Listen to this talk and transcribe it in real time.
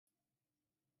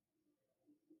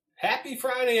Happy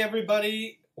Friday,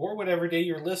 everybody, or whatever day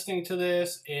you're listening to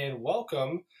this, and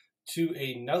welcome to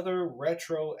another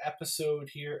retro episode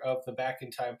here of the Back in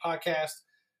Time podcast.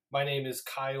 My name is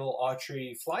Kyle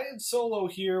Autry, flying solo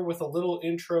here with a little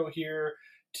intro here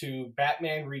to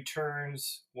Batman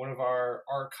Returns, one of our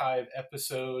archive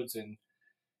episodes. And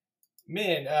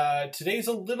man, today's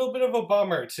a little bit of a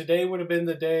bummer. Today would have been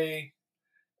the day.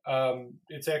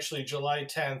 It's actually July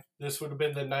 10th. This would have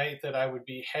been the night that I would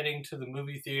be heading to the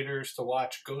movie theaters to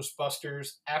watch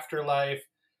Ghostbusters Afterlife.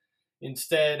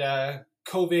 Instead,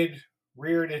 COVID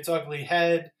reared its ugly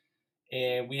head,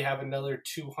 and we have another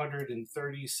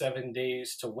 237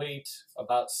 days to wait,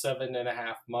 about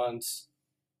 7.5 months.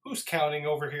 Who's counting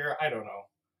over here? I don't know.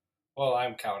 Well,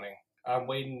 I'm counting. I'm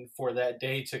waiting for that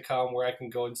day to come where I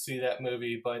can go and see that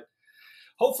movie, but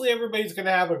hopefully everybody's going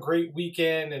to have a great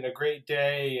weekend and a great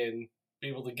day and be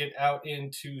able to get out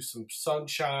into some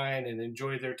sunshine and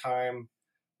enjoy their time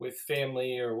with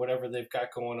family or whatever they've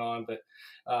got going on. But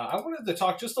I wanted to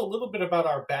talk just a little bit about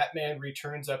our Batman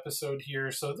Returns episode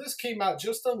here. So this came out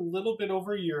just a little bit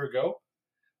over a year ago.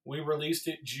 We released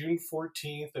it June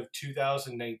 14th of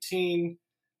 2019.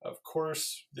 Of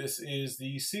course, this is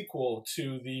the sequel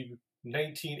to the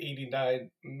 1989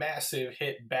 massive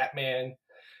hit Batman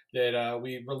that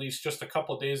we released just a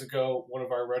couple days ago, one of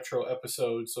our retro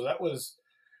episodes. So that was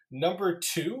number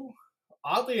 2.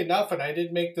 Oddly enough, and I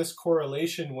did make this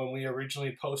correlation when we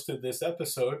originally posted this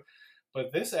episode,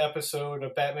 but this episode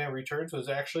of Batman Returns was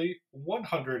actually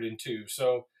 102.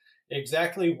 So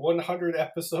exactly 100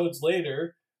 episodes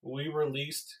later, we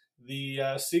released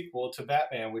the sequel to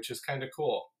Batman, which is kind of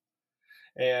cool.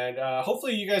 And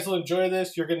hopefully you guys will enjoy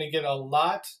this. You're going to get a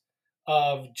lot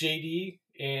of JD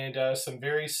and some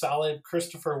very solid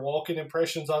Christopher Walken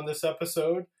impressions on this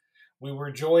episode. We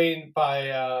were joined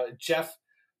by Jeff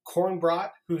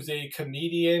Kornbrot, who's a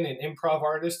comedian and improv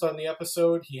artist on the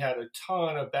episode. He had a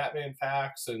ton of Batman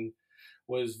facts and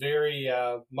was very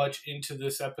much into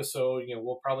this episode. You know,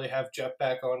 we'll probably have Jeff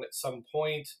back on at some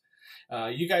point.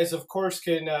 You guys, of course,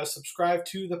 can subscribe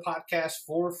to the podcast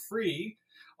for free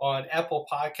on Apple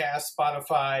Podcasts,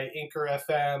 Spotify, Anchor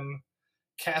FM,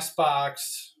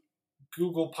 CastBox,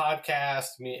 Google Podcast.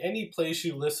 I mean, any place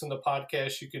you listen to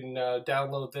podcasts, you can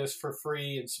download this for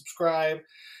free and subscribe.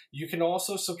 You can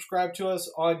also subscribe to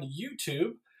us on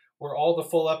YouTube, where all the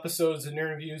full episodes and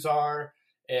interviews are.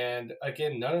 And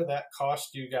again, none of that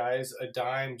costs you guys a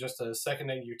dime, just a second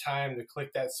of your time to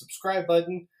click that subscribe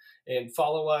button and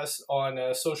follow us on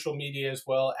social media as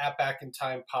well, at Back in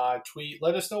Time Pod. Tweet.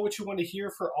 Let us know what you want to hear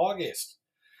for August.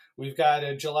 We've got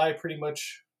July pretty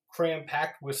much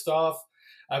cram-packed with stuff.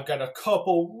 I've got a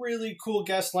couple really cool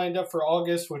guests lined up for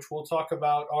August, which we'll talk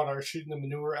about on our Shooting the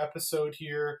Manure episode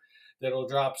here. That'll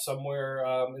drop somewhere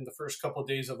in the first couple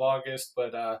days of August.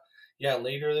 But yeah,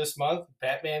 later this month,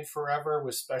 Batman Forever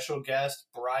with special guest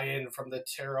Brian from the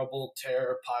Terrible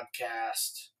Terror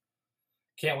podcast.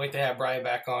 Can't wait to have Brian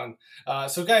back on.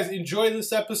 So guys, enjoy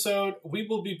this episode. We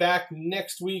will be back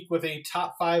next week with a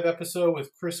top 5 episode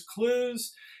with Chris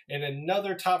Clues and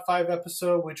another top 5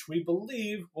 episode, which we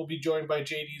believe will be joined by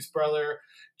JD's brother,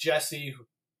 Jesse,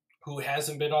 who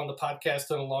hasn't been on the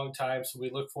podcast in a long time. So we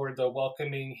look forward to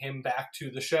welcoming him back to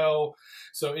the show.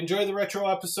 So enjoy the retro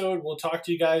episode. We'll talk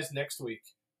to you guys next week.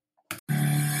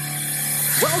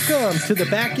 Welcome to the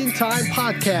Back in Time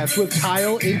podcast with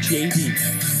Kyle and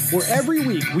JD, where every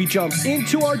week we jump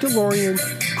into our DeLorean,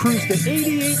 cruise to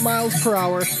 88 miles per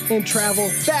hour, and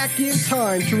travel back in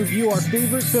time to review our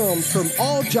favorite films from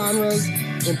all genres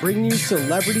and bring you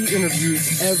celebrity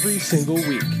interviews every single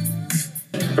week.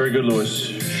 Very good, Lewis.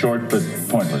 Short but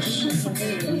pointless.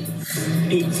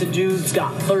 Pizza dude's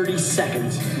got 30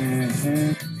 seconds.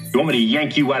 You want me to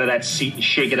yank you out of that seat and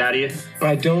shake it out of you?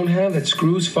 I don't have it.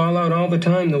 Screws fall out all the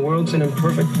time. The world's an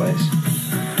imperfect place.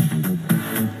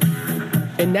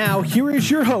 And now, here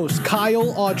is your host,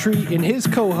 Kyle Autry, and his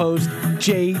co-host,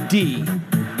 JD.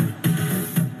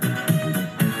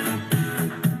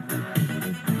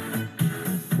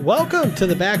 Welcome to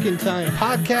the Back in Time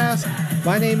podcast.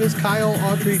 My name is Kyle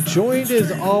Autry, joined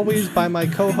as always by my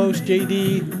co-host,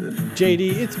 JD.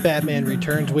 JD, it's Batman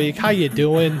Returns week. How you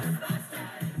doing?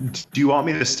 Do you want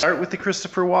me to start with the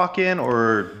Christopher Walken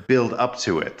or build up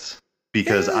to it?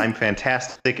 Because I'm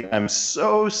fantastic. I'm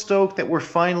so stoked that we're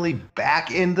finally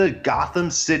back in the Gotham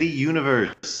City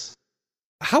universe.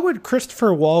 How would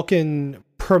Christopher Walken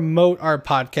promote our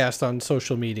podcast on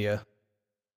social media?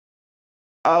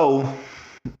 Oh,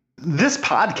 this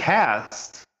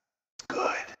podcast is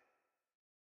good.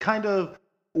 Kind of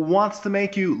wants to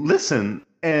make you listen,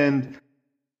 and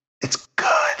it's good.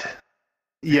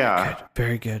 Yeah.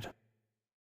 Very good.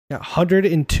 Yeah,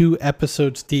 102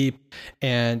 episodes deep.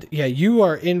 And yeah, you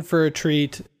are in for a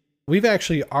treat. We've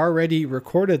actually already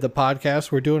recorded the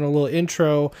podcast. We're doing a little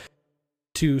intro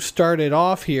to start it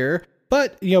off here.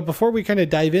 But, before we kind of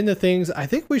dive into things, I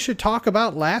think we should talk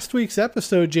about last week's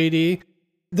episode, JD.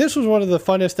 This was one of the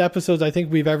funnest episodes I think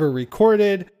we've ever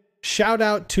recorded. Shout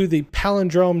out to the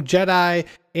Palindrome Jedi,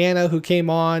 Anna, who came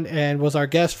on and was our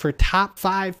guest for top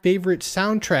 5 favorite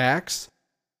soundtracks.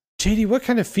 JD, what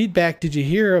kind of feedback did you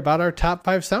hear about our top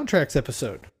 5 soundtracks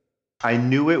episode? I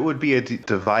knew it would be a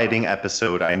dividing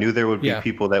episode. I knew there would be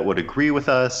people that would agree with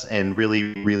us and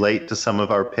really relate to some of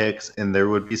our picks, and there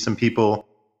would be some people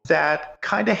that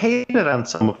kind of hated on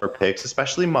some of our picks,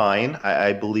 especially mine.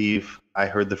 I believe I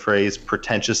heard the phrase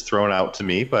pretentious thrown out to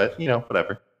me, but,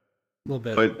 whatever. A little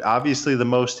bit. But obviously the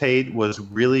most hate was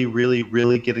really, really,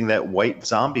 really getting that White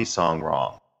Zombie song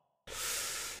wrong.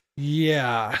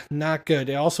 Yeah, not good.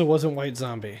 It also wasn't White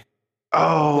Zombie.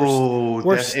 Oh,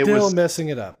 we're still messing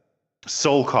it up.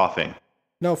 Soul coughing.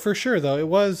 No, for sure, though. It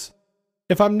was,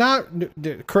 if I'm not,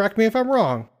 correct me if I'm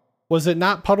wrong, was it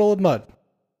not Puddle of Mud?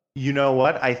 You know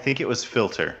what? I think it was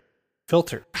Filter.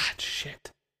 Filter. Ah,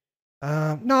 shit.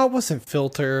 No, it wasn't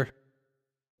Filter.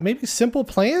 Maybe Simple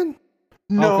Plan?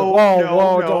 No.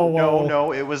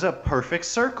 It was a Perfect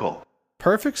Circle.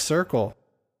 Perfect Circle.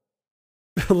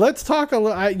 Let's talk a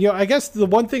little. I guess the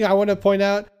one thing I want to point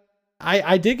out,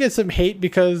 I did get some hate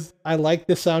because I like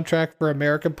the soundtrack for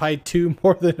American Pie 2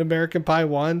 more than American Pie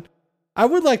 1. I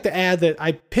would like to add that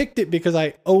I picked it because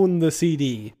I own the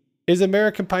CD. Is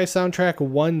American Pie soundtrack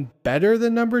 1 better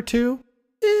than number 2?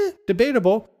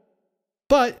 Debatable.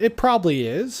 But it probably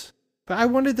is. But I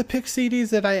wanted to pick CDs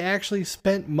that I actually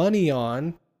spent money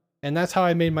on, and that's how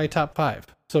I made my top 5.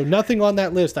 So nothing on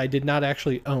that list I did not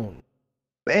actually own.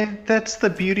 And that's the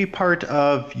beauty part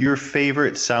of your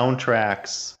favorite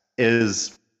soundtracks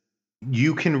is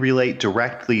you can relate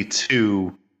directly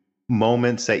to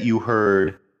moments that you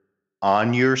heard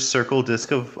on your circle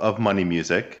disc of money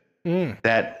music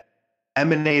that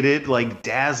emanated like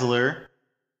Dazzler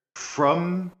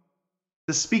from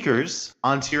the speakers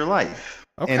onto your life.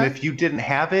 Okay. And if you didn't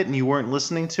have it and you weren't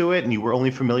listening to it and you were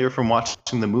only familiar from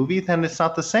watching the movie, then it's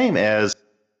not the same as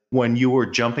when you were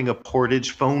jumping a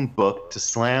Portage phone book to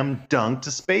slam dunk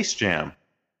to Space Jam.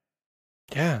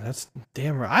 Yeah, that's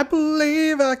damn right. I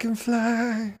believe I can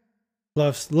fly.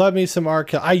 Love me some R.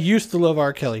 Kelly. I used to love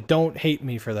R. Kelly. Don't hate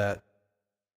me for that.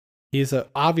 He's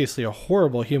obviously a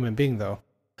horrible human being, though.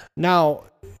 Now,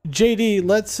 JD,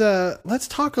 let's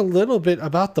talk a little bit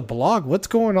about the blog. What's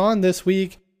going on this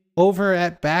week over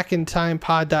at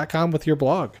backintimepod.com with your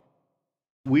blog?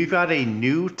 We've got a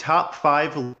new top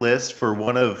 5 list for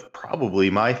one of probably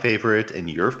my favorite and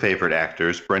your favorite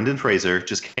actors, Brendan Fraser,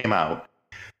 just came out.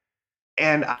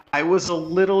 And I was a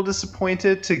little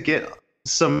disappointed to get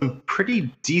some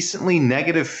pretty decently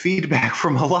negative feedback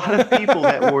from a lot of people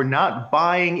that were not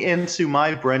buying into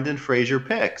my Brendan Fraser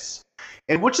picks.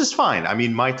 And which is fine. I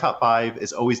mean, my top 5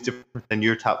 is always different than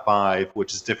your top 5,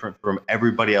 which is different from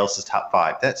everybody else's top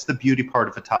 5. That's the beauty part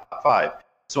of a top 5.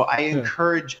 So I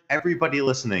encourage everybody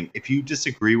listening, if you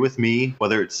disagree with me,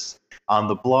 whether it's on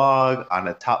the blog, on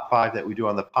a top 5 that we do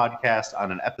on the podcast,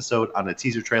 on an episode, on a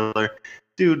teaser trailer,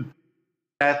 dude,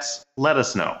 let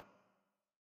us know.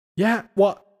 Yeah,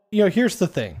 well, here's the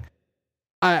thing.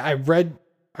 I read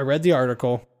the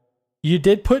article. You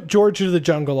did put George of the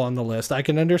Jungle on the list. I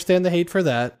can understand the hate for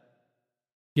that.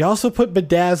 You also put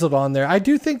Bedazzled on there. I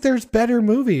do think there's better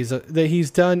movies that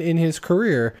he's done in his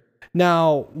career.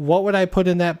 Now, what would I put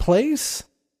in that place?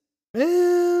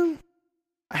 I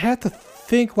have to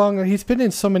think longer. He's been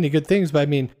in so many good things, but I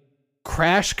mean,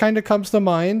 Crash kind of comes to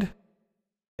mind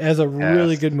as a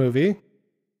really good movie.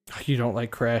 You don't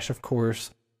like Crash, of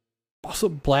course. Also,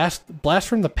 Blast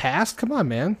from the Past? Come on,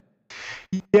 man.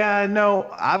 Yeah, no,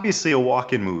 obviously a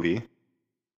walk-in movie.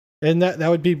 And that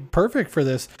would be perfect for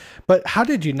this. But how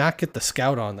did you not get the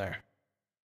Scout on there?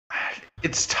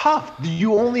 It's tough.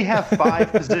 You only have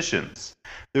 5 positions.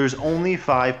 There's only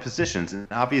 5 positions. And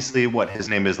obviously, his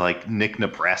name is like Nick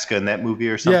Nebraska in that movie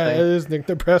or something? Yeah, it is Nick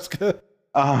Nebraska.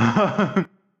 And,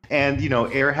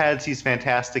 Airheads, he's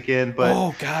fantastic in. But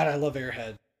oh, God, I love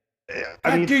Airhead.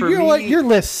 I mean, dude, for know me, what? Your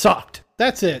list sucked.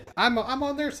 That's it. I'm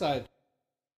on their side.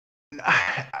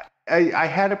 I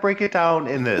had to break it down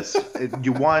in this.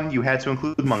 You had to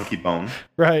include Monkey Bone.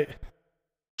 Right.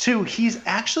 2, he's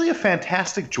actually a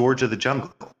fantastic George of the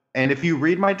Jungle. And if you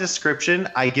read my description,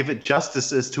 I give it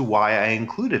justice as to why I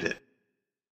included it.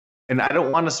 And I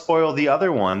don't want to spoil the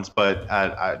other ones, but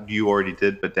you already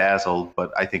did Bedazzled,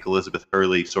 but I think Elizabeth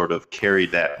Hurley sort of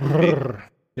carried that movie.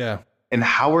 Yeah. And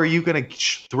how are you going to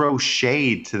throw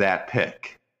shade to that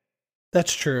pick?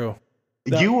 That's true.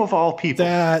 You of all people.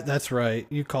 That's right.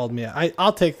 You called me.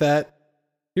 I'll take that.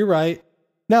 You're right.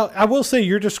 Now, I will say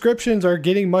your descriptions are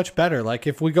getting much better. Like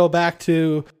if we go back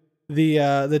to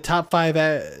the top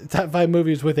five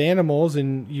movies with animals,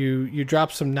 and you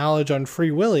drop some knowledge on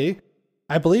Free Willy,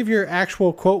 I believe your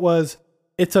actual quote was,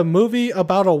 "It's a movie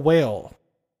about a whale."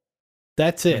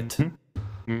 That's it.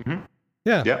 Mm-hmm. Mm-hmm.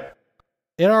 Yeah. Yep.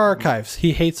 In our archives,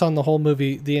 he hates on the whole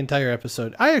movie, the entire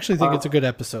episode. I actually think it's a good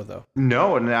episode, though.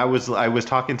 No, and I was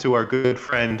talking to our good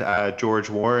friend George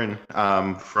Warren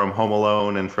from Home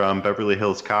Alone and from Beverly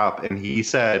Hills Cop, and he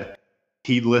said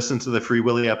he listened to the Free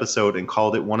Willy episode and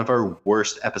called it one of our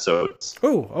worst episodes.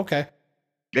 Oh, okay.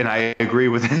 And I agree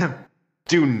with him.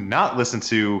 Do not listen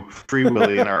to Free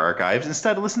Willy in our archives.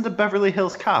 Instead, listen to Beverly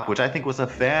Hills Cop, which I think was a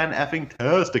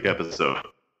fan-effing-tastic episode.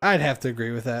 I'd have to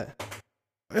agree with that.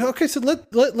 Okay, so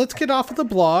let's get off of the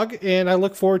blog, and I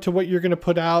look forward to what you're going to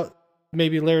put out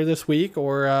maybe later this week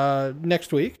or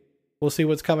next week. We'll see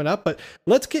what's coming up, but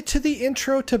let's get to the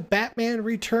intro to Batman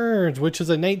Returns, which is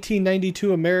a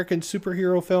 1992 American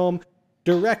superhero film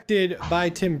directed by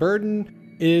Tim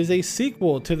Burton. It is a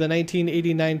sequel to the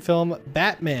 1989 film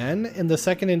Batman and the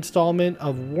second installment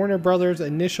of Warner Brothers'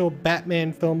 initial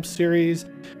Batman film series,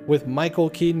 with Michael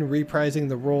Keaton reprising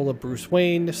the role of Bruce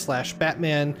Wayne /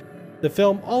 Batman. The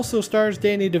film also stars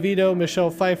Danny DeVito,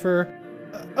 Michelle Pfeiffer,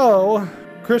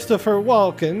 Christopher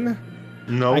Walken.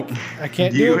 Nope. I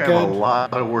can't do it good. You have a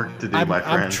lot of work to do, my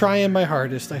friend. I'm trying my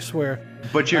hardest, I swear.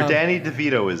 But your Danny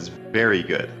DeVito is very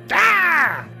good.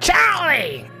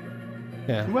 Charlie!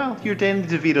 Yeah. Well, your Danny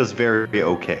DeVito's very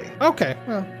okay. Okay.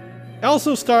 Well,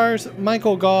 also stars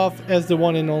Michael Gough as the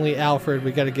one and only Alfred.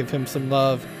 We got to give him some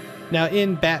love. Now,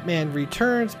 in Batman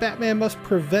Returns, Batman must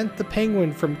prevent the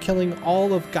Penguin from killing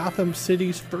all of Gotham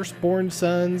City's firstborn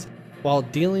sons while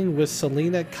dealing with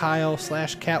Selina Kyle /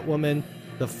 Catwoman,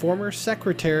 the former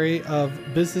secretary of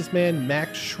businessman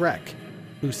Max Schreck,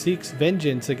 who seeks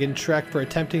vengeance against Schreck for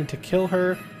attempting to kill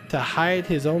her to hide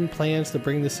his own plans to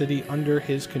bring the city under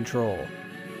his control.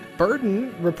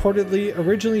 Burton reportedly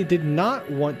originally did not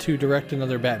want to direct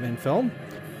another Batman film.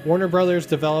 Warner Brothers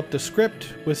developed a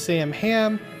script with Sam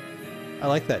Hamm, I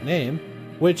like that name,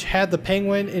 which had the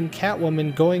Penguin and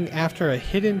Catwoman going after a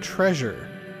hidden treasure.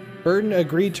 Burton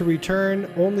agreed to return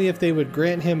only if they would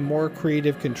grant him more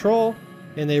creative control,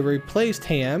 and they replaced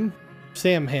Sam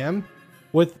Hamm,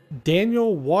 with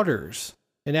Daniel Waters.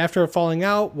 And after a falling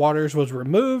out, Waters was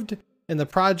removed from the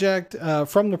project,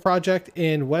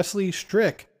 and Wesley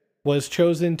Strick was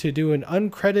chosen to do an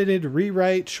uncredited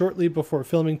rewrite shortly before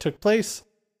filming took place.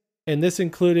 And this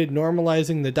included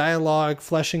normalizing the dialogue,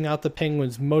 fleshing out the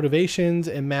Penguin's motivations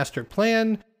and master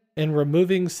plan, and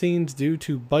removing scenes due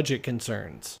to budget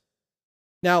concerns.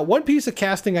 Now, one piece of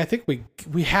casting, I think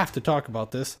we have to talk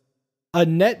about this.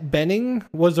 Annette Bening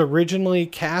was originally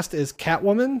cast as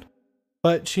Catwoman,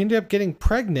 but she ended up getting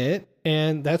pregnant,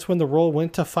 and that's when the role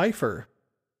went to Pfeiffer.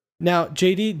 Now,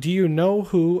 JD, do you know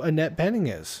who Annette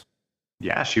Bening is?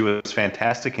 Yeah, she was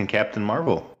fantastic in Captain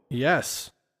Marvel. Yes.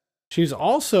 She's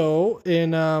also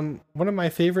in one of my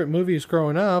favorite movies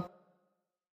growing up.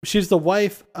 She's the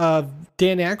wife of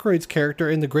Dan Aykroyd's character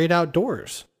in The Great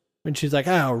Outdoors. And she's like,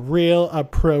 real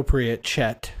appropriate,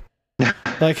 Chet.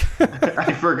 Like,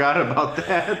 I forgot about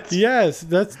that. Yes,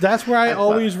 that's where I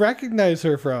always recognize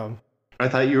her from. I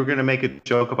thought you were going to make a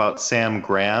joke about Sam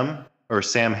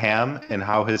Hamm and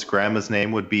how his grandma's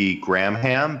name would be Graham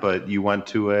Ham, but you went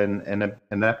to an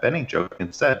Annette Bening joke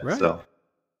instead. Right. So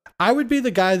I would be the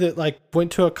guy that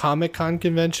went to a Comic-Con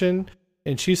convention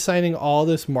and she's signing all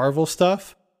this Marvel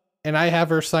stuff, and I have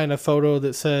her sign a photo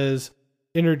that says,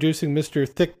 "Introducing Mr.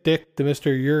 Thick Dick to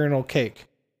Mr. Urinal Cake."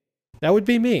 That would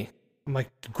be me. I'm like,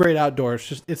 Great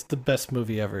Outdoors, it's the best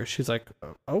movie ever. She's like,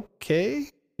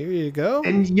 okay, here you go.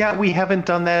 And yeah, we haven't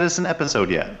done that as an episode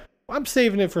yet. I'm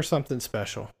saving it for something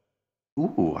special.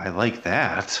 Ooh, I like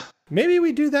that. Maybe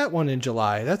we do that one in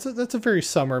July. That's a very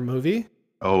summer movie.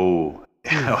 Oh.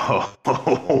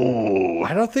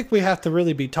 I don't think we have to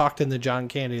really be talked into John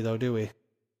Candy, though, do we?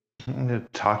 I'm going to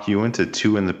talk you into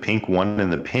 2 in the pink, 1 in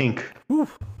the pink. Whew.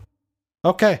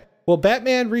 Okay. Well,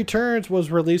 Batman Returns was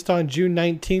released on June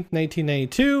 19th,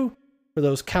 1992. For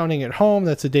those counting at home,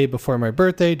 that's the day before my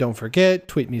birthday. Don't forget,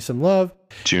 tweet me some love.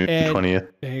 June 20th.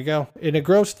 There you go. And it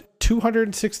grossed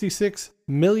 $266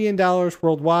 million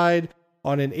worldwide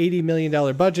on an $80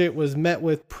 million budget, was met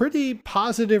with pretty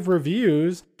positive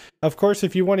reviews. Of course,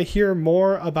 if you want to hear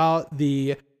more about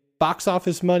the box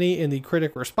office money and the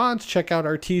critic response, check out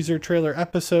our teaser trailer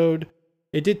episode.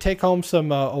 It did take home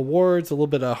some awards, a little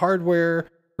bit of hardware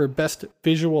for Best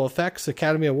Visual Effects,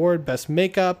 Academy Award, Best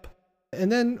Makeup. And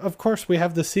then, of course, we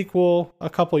have the sequel a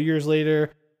couple years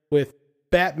later with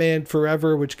Batman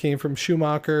Forever, which came from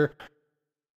Schumacher.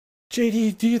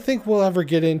 JD, do you think we'll ever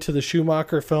get into the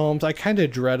Schumacher films? I kind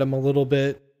of dread them a little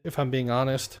bit, if I'm being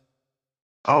honest.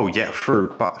 Oh, yeah,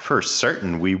 for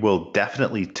certain. We will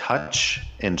definitely touch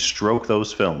and stroke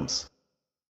those films.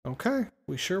 Okay,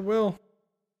 we sure will.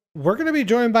 We're going to be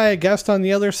joined by a guest on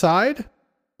the other side.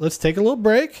 Let's take a little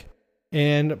break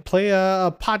and play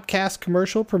a podcast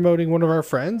commercial promoting one of our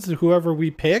friends. Whoever we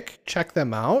pick, check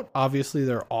them out. Obviously,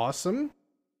 they're awesome.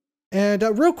 And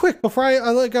real quick, before I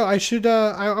let go,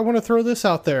 I want to throw this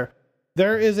out there.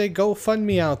 There is a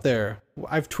GoFundMe out there.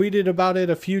 I've tweeted about it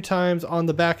a few times on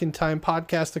the Back in Time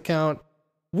podcast account.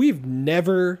 We've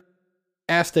never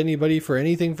asked anybody for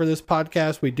anything for this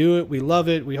podcast. We do it. We love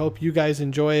it. We hope you guys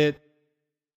enjoy it.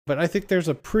 But I think there's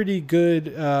a pretty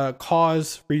good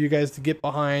cause for you guys to get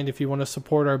behind if you want to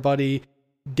support our buddy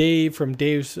Dave from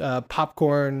Dave's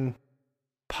Popcorn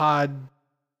Pod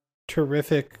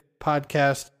Terrific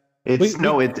podcast.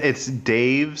 It's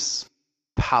Dave's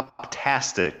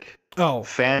Poptastic. Oh,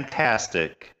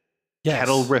 fantastic! Yes.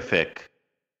 Kettlerific.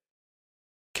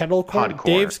 Kettlecorn.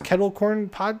 Dave's Kettlecorn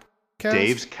podcast.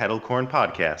 Dave's Kettlecorn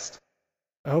podcast.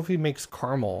 I hope he makes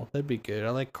caramel. That'd be good. I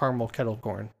like caramel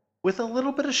kettlecorn with a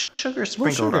little bit of sugar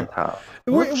sprinkled on top.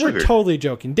 We're totally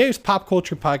joking. Dave's Pop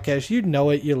Culture Podcast. You know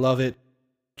it. You love it.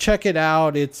 Check it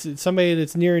out. It's somebody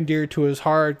that's near and dear to his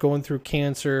heart, going through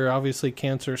cancer. Obviously,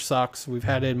 cancer sucks. We've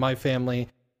had it in my family.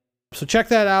 So check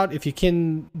that out. If you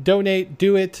can donate,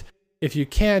 do it. If you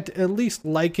can't, at least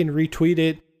like and retweet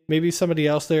it. Maybe somebody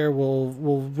else there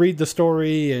will read the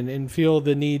story and feel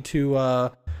the need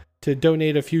to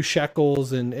donate a few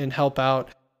shekels and help out.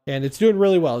 And it's doing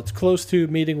really well. It's close to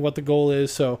meeting what the goal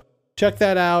is. So check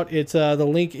that out. It's the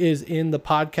link is in the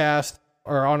podcast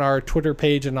or on our Twitter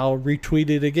page, and I'll retweet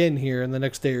it again here in the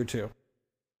next day or two.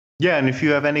 Yeah, and if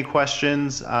you have any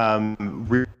questions,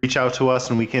 reach out to us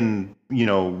and we can,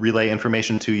 relay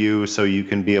information to you so you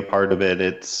can be a part of it.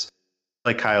 It's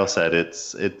like Kyle said,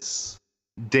 it's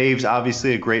Dave's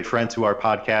obviously a great friend to our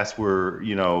podcast. We're,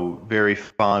 very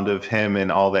fond of him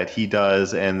and all that he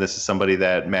does, and this is somebody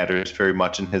that matters very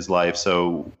much in his life.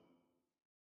 So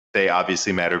they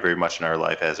obviously matter very much in our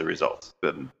life as a result.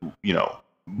 But,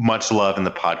 much love in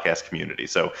the podcast community.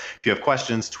 So if you have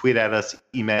questions, tweet at us,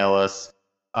 email us,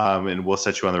 and we'll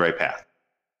set you on the right path.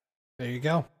 There you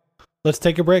go. Let's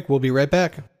take a break. We'll be right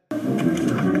back. Wait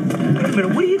a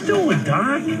minute, what are you doing,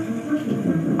 Doc?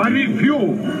 I need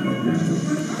fuel.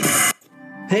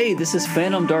 Hey, this is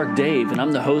Phantom Dark Dave, and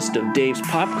I'm the host of Dave's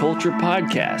Pop Culture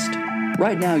Podcast.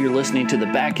 Right now, you're listening to the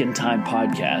Back in Time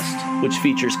podcast, which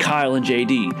features Kyle and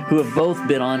JD, who have both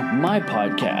been on my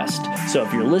podcast. So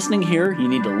if you're listening here, you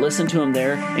need to listen to them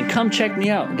there, and come check me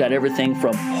out. Got everything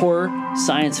from horror,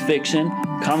 science fiction,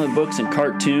 comic books and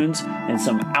cartoons, and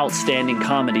some outstanding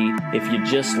comedy if you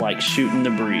just like shooting the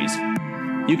breeze.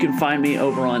 You can find me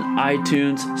over on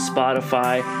iTunes,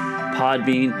 Spotify,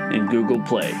 Podbean, and Google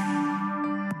Play.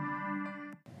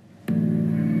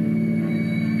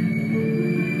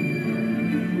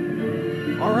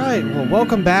 All right, well,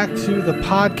 welcome back to the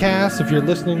podcast. If you're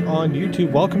listening on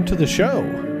YouTube, welcome to the show,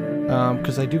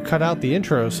 because I do cut out the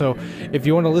intro. So if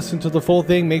you want to listen to the full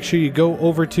thing, make sure you go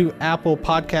over to Apple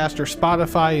Podcast or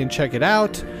Spotify and check it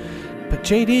out. But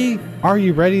JD, are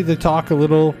you ready to talk a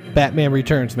little Batman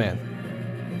Returns, man?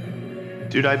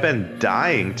 Dude, I've been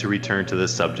dying to return to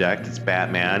this subject. It's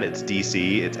Batman, it's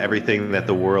DC, it's everything that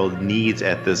the world needs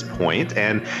at this point.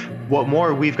 And what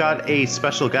more, we've got a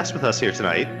special guest with us here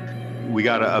tonight. We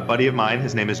got a buddy of mine.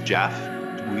 His name is Jeff.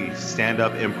 We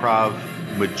stand-up improv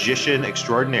magician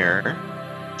extraordinaire.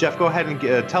 Jeff, go ahead and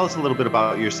tell us a little bit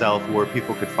about yourself, where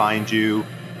people could find you,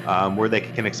 where they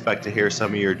can expect to hear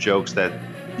some of your jokes that,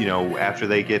 after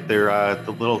they get their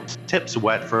the little tips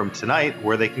wet from tonight,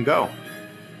 where they can go.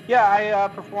 Yeah, I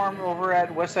perform over at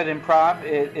Westside Improv.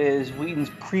 It is Wheaton's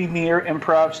premier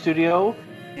improv studio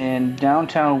in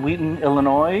downtown Wheaton,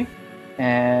 Illinois.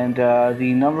 And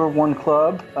the number one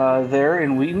club there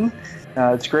in Wheaton.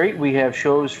 It's great. We have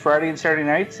shows Friday and Saturday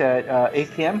nights at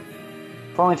 8 p.m.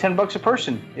 for only $10 a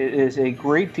person. It is a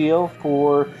great deal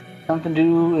for something to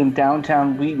do in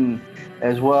downtown Wheaton,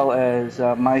 as well as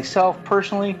myself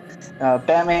personally.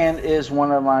 Batman is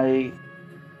my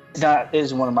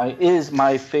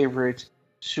favorite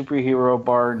superhero,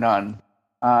 bar none.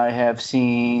 I have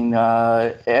seen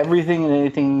everything and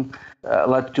anything a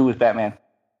lot to do with Batman.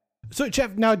 So,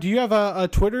 Jeff, now, do you have a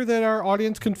Twitter that our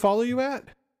audience can follow you at?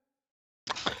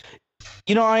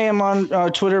 I am on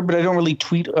Twitter, but I don't really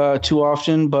tweet too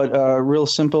often. But real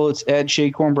simple, it's at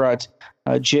Jay Kornbrot,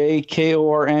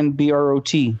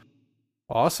 JKornbrot.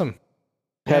 Awesome.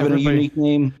 Having a unique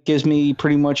name gives me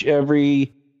pretty much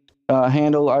every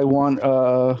handle I want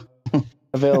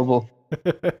available.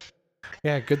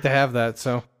 Yeah, good to have that.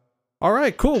 So, all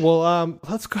right, cool. Well,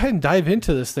 let's go ahead and dive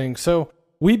into this thing. So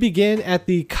we begin at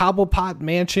the Cobblepot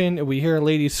Mansion, and we hear a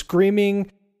lady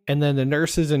screaming, and then the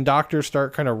nurses and doctors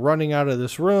start kind of running out of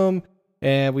this room,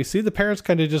 and we see the parents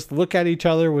kind of just look at each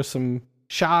other with some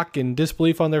shock and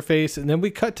disbelief on their face, and then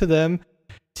we cut to them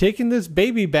taking this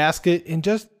baby basket and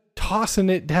just tossing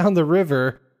it down the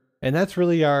river, and that's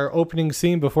really our opening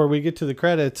scene before we get to the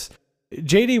credits.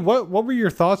 JD, what were your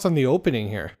thoughts on the opening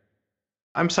here?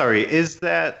 I'm sorry,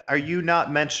 are you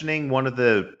not mentioning one of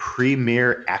the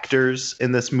premier actors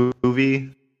in this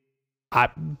movie?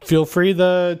 Feel free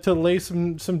to lay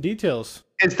some details.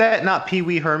 Is that not Pee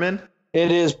Wee Herman?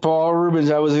 It is Paul Rubens.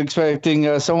 I was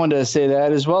expecting someone to say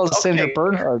that, as well as Sandra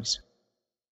Bernhard.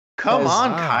 Come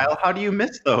on, Kyle. How do you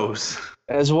miss those?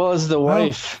 As well as the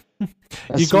wife.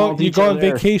 You go on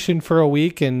vacation for a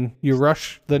week and you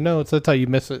rush the notes. That's how you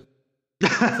miss it.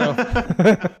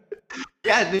 So.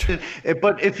 Yeah,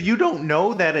 but if you don't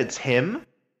know that it's him,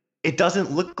 it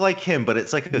doesn't look like him, but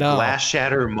it's like a glass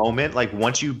shatter moment. Like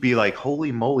once you be like,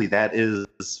 holy moly, that is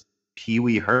Pee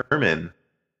Wee Herman.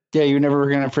 Yeah, you're never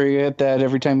going to forget that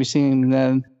every time you see him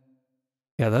then.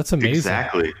 Yeah, that's amazing.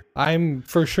 Exactly. I'm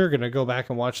for sure going to go back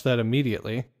and watch that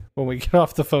immediately when we get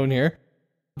off the phone here.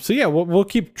 So yeah, we'll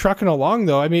keep trucking along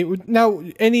though. I mean, now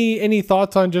any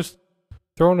thoughts on just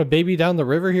throwing a baby down the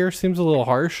river here? Seems a little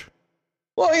harsh.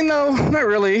 Well, not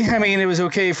really. I mean, it was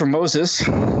okay for Moses.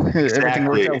 Exactly. Everything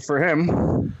worked out for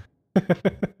him.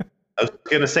 I was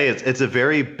going to say, it's a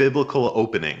very biblical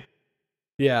opening.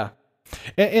 Yeah.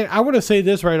 And I want to say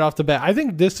this right off the bat. I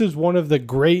think this is one of the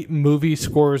great movie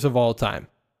scores of all time.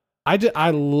 I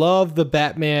love the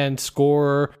Batman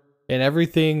score and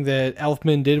everything that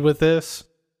Elfman did with this.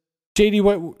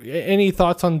 JD, any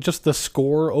thoughts on just the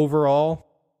score overall?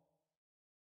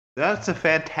 That's a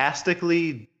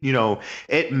fantastically,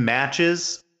 it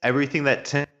matches everything that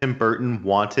Tim Burton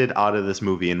wanted out of this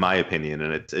movie, in my opinion.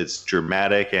 And it's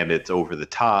dramatic and it's over the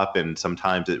top, and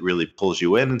sometimes it really pulls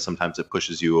you in and sometimes it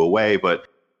pushes you away. But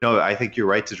no, I think you're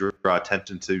right to draw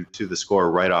attention to the score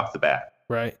right off the bat.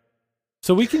 Right.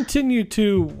 So we continue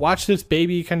to watch this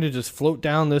baby kind of just float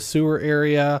down this sewer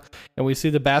area, and we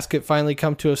see the basket finally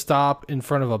come to a stop in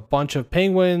front of a bunch of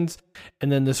penguins,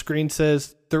 and then the screen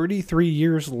says 33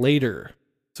 years later.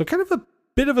 So kind of a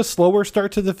bit of a slower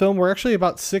start to the film. We're actually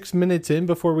about 6 minutes in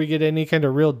before we get any kind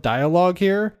of real dialogue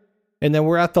here. And then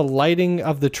we're at the lighting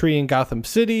of the tree in Gotham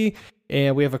City,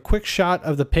 and we have a quick shot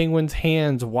of the penguins'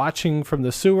 hands watching from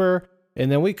the sewer,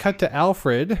 and then we cut to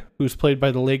Alfred, who's played by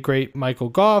the late great Michael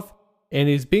Gough, and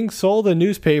he's being sold a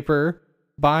newspaper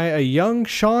by a young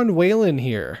Sean Whalen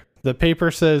here. The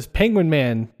paper says Penguin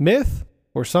Man, myth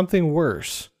or something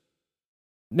worse.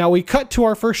 Now we cut to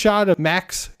our first shot of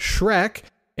Max Schreck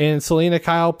and Selina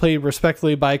Kyle, played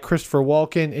respectively by Christopher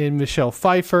Walken and Michelle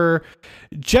Pfeiffer.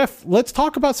 Jeff, let's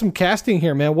talk about some casting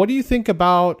here, man. What do you think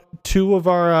about two of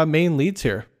our main leads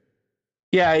here?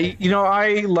 Yeah,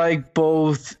 I like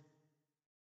both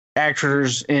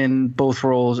actors in both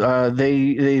roles.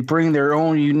 They bring their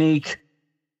own unique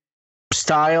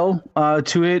style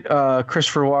to it.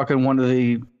 Christopher Walken, one of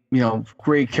the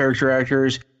great character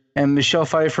actors, and Michelle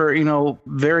Pfeiffer,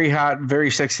 very hot, very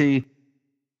sexy.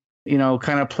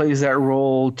 Kind of plays that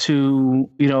role to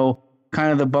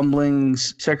kind of the bumbling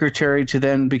secretary to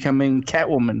then becoming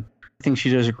Catwoman. I think she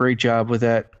does a great job with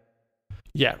that.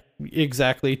 Yeah,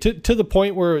 exactly. To the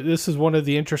point where this is one of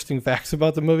the interesting facts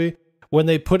about the movie. When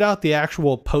they put out the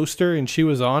actual poster and she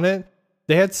was on it,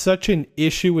 they had such an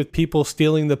issue with people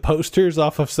stealing the posters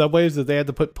off of subways that they had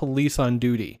to put police on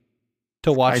duty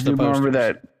to watch the posters. I remember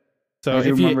that. So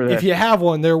if you have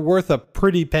one, they're worth a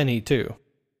pretty penny too.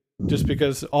 Just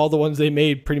because all the ones they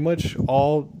made pretty much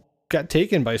all got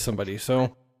taken by somebody.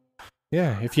 So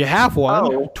yeah, if you have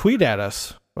one, tweet at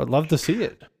us. I'd love to see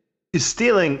it. You're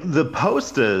stealing the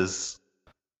posters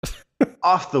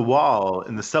off the wall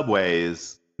in the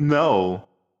subways. No.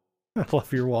 I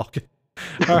love your walking.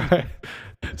 All right.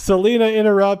 Selina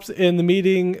interrupts in the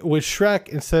meeting with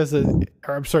Schreck and says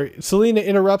Selina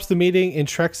interrupts the meeting and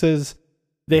Schreck says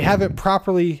they haven't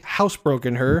properly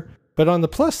housebroken her, but on the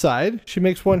plus side, she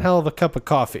makes one hell of a cup of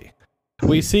coffee.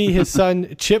 We see his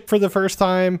son Chip for the first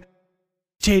time.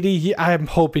 JD, I'm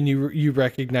hoping you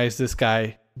recognize this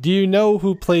guy. Do you know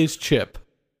who plays Chip?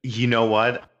 You know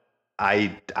what?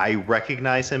 I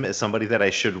recognize him as somebody that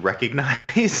I should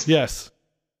recognize. Yes.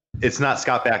 It's not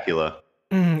Scott Bakula.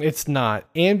 It's not.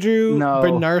 Andrew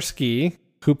Bernarski,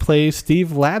 who plays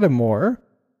Steve Lattimore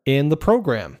in The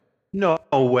Program. No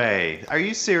way. Are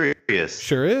you serious?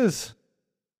 Sure is.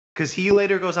 because he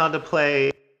later goes on to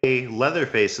play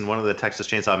Leatherface in one of the Texas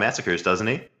Chainsaw Massacres, doesn't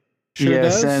he? Sure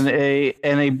yes, does.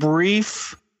 and a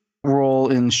brief role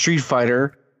in Street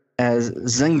Fighter as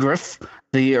Zangief,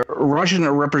 the Russian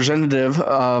representative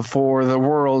for the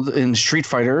world in Street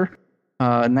Fighter,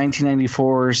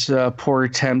 1994's poor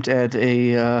attempt at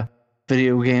a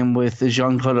video game with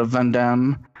Jean-Claude Van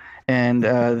Damme and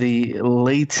the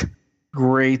late,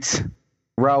 great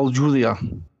Raul Julia.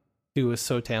 He was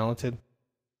so talented.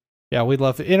 Yeah, we'd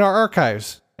love it. In our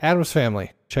archives, Addams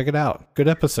Family. Check it out. Good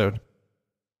episode.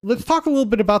 Let's talk a little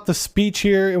bit about the speech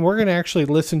here, and we're going to actually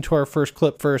listen to our first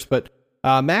clip first, but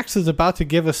Max is about to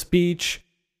give a speech,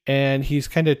 and he's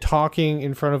kind of talking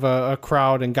in front of a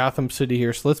crowd in Gotham City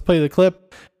here. So let's play the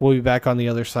clip. We'll be back on the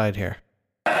other side here.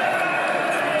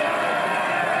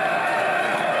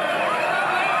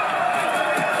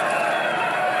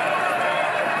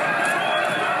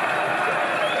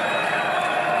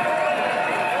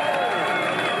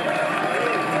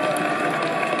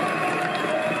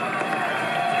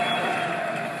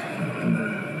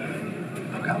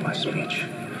 Speech.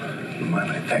 You might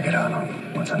want to take it out on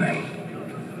what's her name?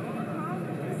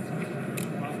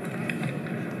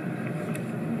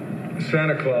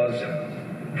 Santa Claus,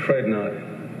 afraid not.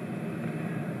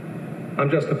 I'm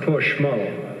just a poor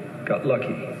schmo. Got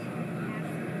lucky.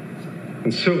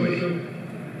 And sue me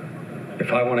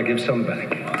if I want to give some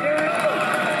back.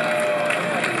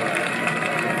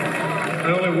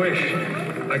 I only wish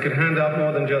I could hand out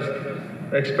more than just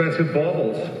expensive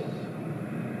baubles.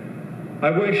 I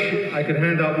wish I could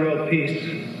hand out world peace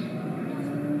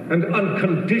and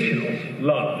unconditional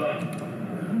love,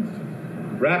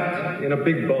 wrapped in a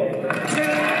big bow. Oh,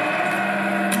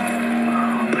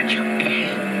 but you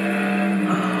can.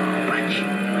 Oh, but you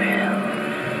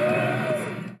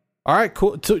will. All right,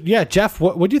 cool. So, yeah, Jeff,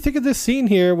 what do you think of this scene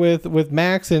here with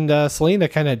Max and Selena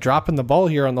kind of dropping the ball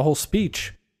here on the whole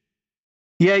speech?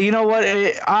 Yeah, you know what?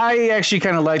 I actually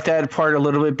kind of like that part a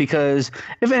little bit because,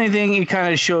 if anything, it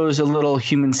kind of shows a little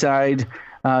human side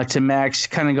to Max,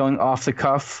 kind of going off the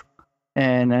cuff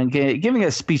and giving a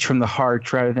speech from the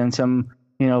heart rather than some,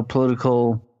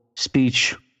 political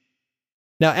speech.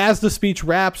 Now, as the speech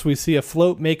wraps, we see a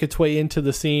float make its way into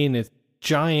the scene. It's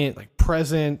giant, like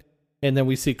present, and then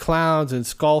we see clowns and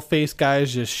skull face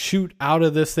guys just shoot out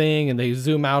of this thing, and they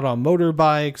zoom out on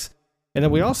motorbikes. And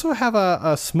then we also have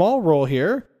a small role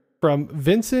here from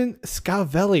Vincent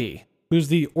Scavelli, who's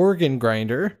the organ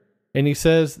grinder. And he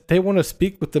says they want to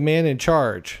speak with the man in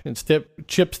charge. And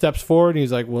Chip steps forward and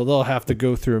he's like, well, they'll have to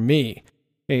go through me.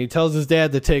 And he tells his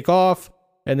dad to take off.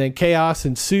 And then chaos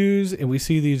ensues. And we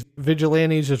see these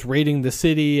vigilantes just raiding the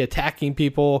city, attacking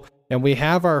people. And we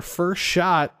have our first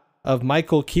shot of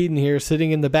Michael Keaton here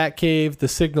sitting in the Batcave. The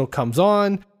signal comes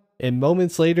on. And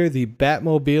moments later, the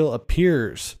Batmobile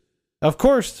appears. Of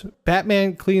course,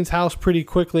 Batman cleans house pretty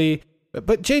quickly,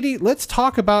 but JD, let's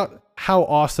talk about how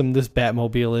awesome this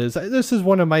Batmobile is. This is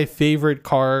one of my favorite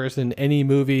cars in any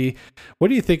movie. What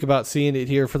do you think about seeing it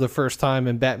here for the first time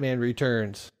in Batman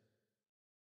Returns?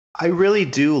 I really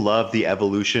do love the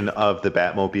evolution of the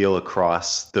Batmobile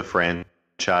across the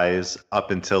franchise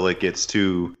up until it gets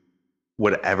to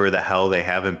whatever the hell they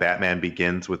have in Batman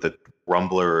Begins with the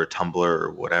Rumbler or Tumbler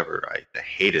or whatever. I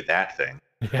hated that thing.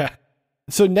 Yeah.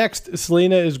 So next,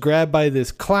 Selena is grabbed by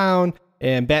this clown,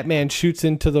 and Batman shoots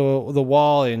into the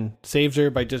wall and saves her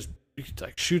by just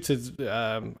shoots his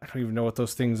I don't even know what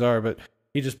those things are, but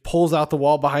he just pulls out the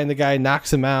wall behind the guy,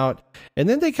 knocks him out, and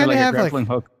then they kind of have grappling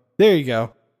hook. There you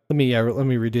go. Let me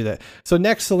redo that. So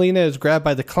next, Selena is grabbed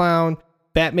by the clown.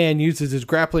 Batman uses his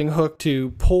grappling hook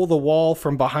to pull the wall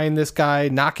from behind this guy,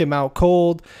 knock him out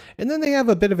cold, and then they have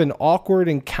a bit of an awkward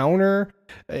encounter.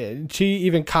 She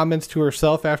even comments to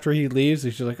herself after he leaves.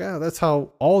 She's like, oh, that's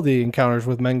how all the encounters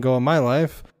with men go in my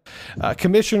life.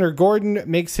 Commissioner Gordon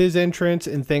makes his entrance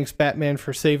and thanks Batman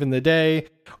for saving the day.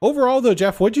 Overall, though,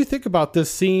 Jeff, what do you think about this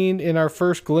scene in our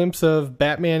first glimpse of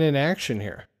Batman in action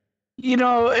here?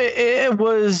 It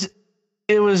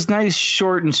was nice,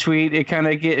 short and sweet. It kind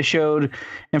of showed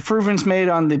improvements made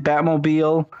on the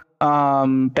Batmobile.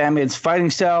 Batman's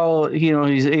fighting style,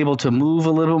 he's able to move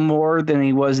a little more than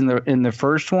he was in the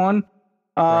first one.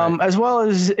 Right. As well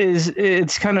as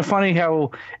it's kind of funny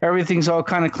how everything's all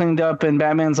kind of cleaned up and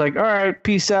Batman's like, all right,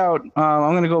 peace out.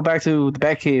 I'm going to go back to the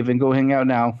Batcave and go hang out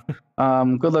now.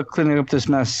 Good luck cleaning up this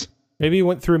mess. Maybe he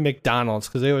went through McDonald's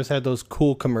because they always had those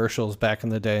cool commercials back in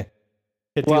the day.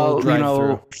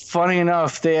 Funny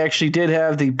enough, they actually did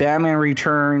have the Batman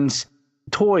Returns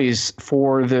toys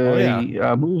for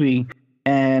the movie,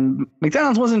 and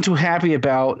McDonald's wasn't too happy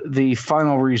about the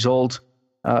final result,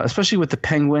 especially with the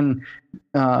Penguin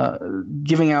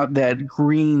giving out that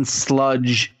green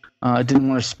sludge I didn't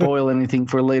want to spoil anything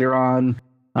for later on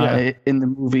in the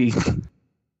movie.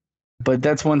 But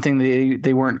that's one thing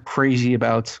they weren't crazy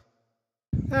about.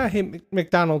 Hey,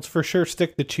 McDonald's, for sure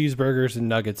stick the cheeseburgers and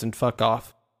nuggets and fuck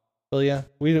off. Well, yeah,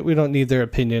 we don't need their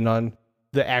opinion on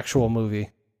the actual movie.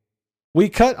 We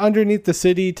cut underneath the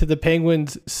city to the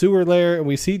Penguin's sewer lair, and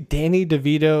we see Danny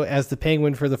DeVito as the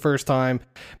Penguin for the first time.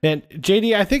 Man,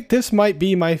 JD, I think this might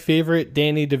be my favorite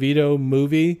Danny DeVito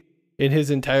movie in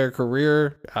his entire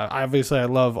career. Obviously, I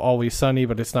love Always Sunny,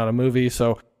 but it's not a movie.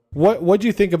 So what do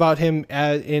you think about him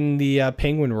in the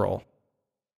Penguin role?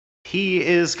 He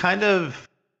is kind of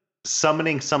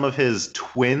summoning some of his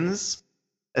twins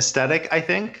aesthetic, I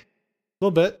think. A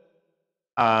little bit.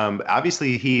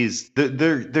 Obviously he's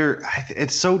they're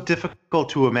it's so difficult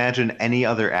to imagine any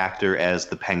other actor as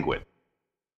the Penguin.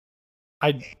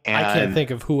 I can't think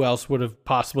of who else would have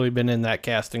possibly been in that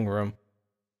casting room.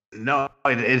 No,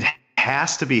 it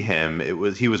has to be him.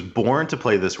 He was born to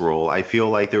play this role. I feel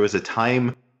like there was a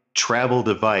time travel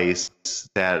device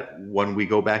that when we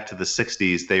go back to the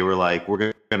 60s, they were like, we're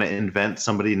going to invent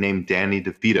somebody named Danny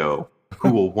DeVito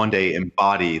who will one day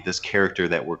embody this character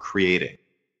that we're creating.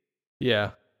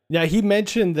 Yeah. Now, he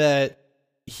mentioned that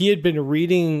he had been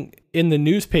reading in the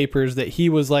newspapers that he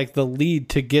was like the lead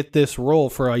to get this role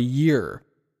for a year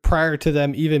prior to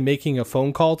them even making a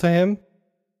phone call to him.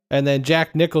 And then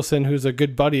Jack Nicholson, who's a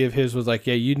good buddy of his, was like,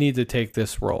 yeah, you need to take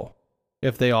this role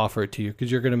if they offer it to you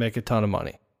because you're going to make a ton of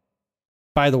money.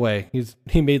 By the way,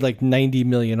 he made like $90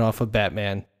 million off of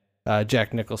Batman.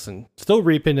 Jack Nicholson still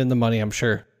reaping in the money, I'm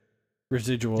sure.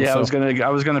 Residuals. Yeah, I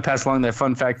was gonna pass along that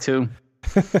fun fact too.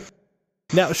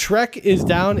 Now, Shrek is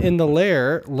down in the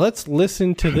lair. Let's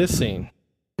listen to this scene.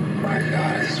 My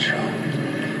God, it's true.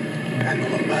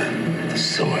 Penguin Man, the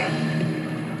sewer.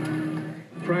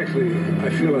 Frankly, I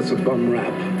feel it's a bum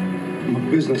rap. I'm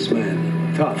a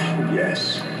businessman. Tough,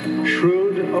 yes.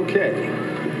 Shrewd, okay.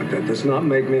 But that does not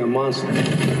make me a monster.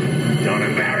 Don't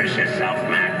embarrass yourself,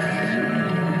 Max.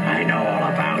 I know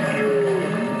all about you.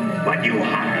 What you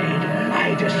hide,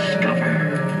 I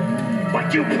discover.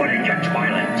 What you put in your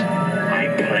toilet, I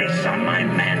place on my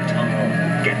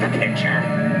mantle. Get the picture?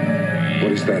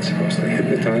 What is that supposed to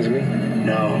hypnotize me?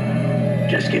 No,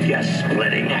 just give you a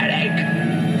splitting headache.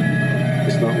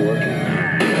 It's not working.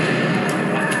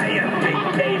 You big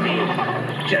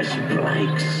baby. Just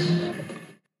blanks.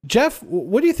 Jeff,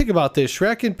 what do you think about this?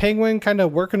 Shrek and Penguin kind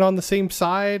of working on the same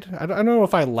side? I don't know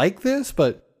if I like this,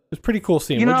 but it's a pretty cool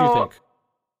scene. What do you think?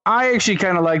 I actually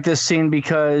kind of like this scene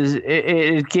because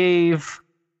it gave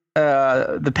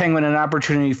the Penguin an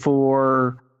opportunity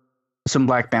for some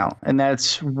blackmail, and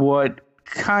that's what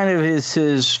kind of is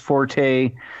his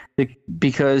forte,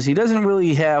 because he doesn't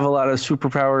really have a lot of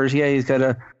superpowers. Yeah, he's got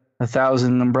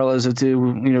 1,000 umbrellas that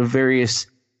do various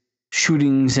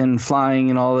shootings and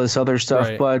flying and all this other stuff.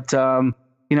 Right. But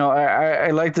I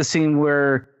like the scene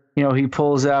where he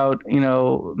pulls out.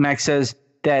 Max says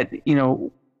that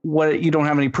what, you don't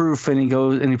have any proof, and he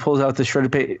goes and he pulls out the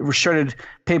shredded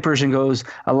papers and goes,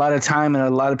 a lot of time and a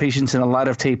lot of patience and a lot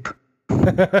of tape.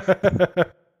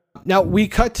 Now we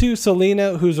cut to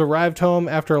Selena, who's arrived home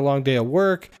after a long day of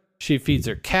work. She feeds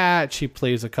her cat. She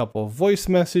plays a couple of voice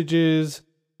messages.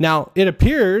 Now it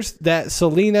appears that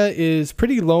Selena is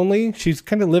pretty lonely. She's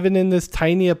kind of living in this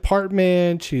tiny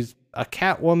apartment. She's a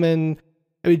cat woman.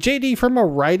 I mean, JD, from a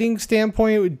writing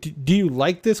standpoint, do you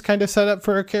like this kind of setup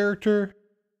for a character?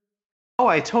 Oh,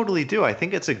 I totally do. I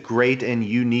think it's a great and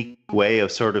unique way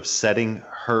of sort of setting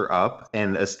her up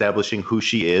and establishing who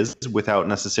she is without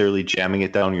necessarily jamming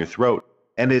it down your throat.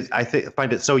 And I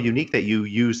find it so unique that you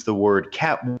use the word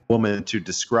Catwoman to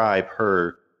describe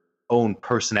her own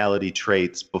personality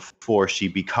traits before she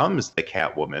becomes the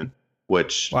Catwoman,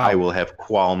 which wow. I will have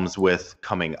qualms with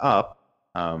coming up.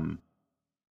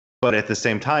 But at the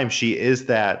same time, she is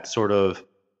that sort of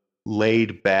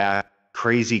laid back,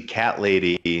 crazy cat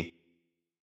lady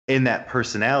in that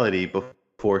personality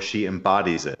before she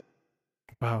embodies it.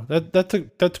 Wow,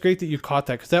 that's great that you caught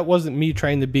that, because that wasn't me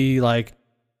trying to be like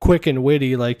quick and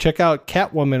witty. Like, check out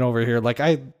Catwoman over here. Like,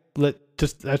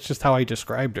 that's just how I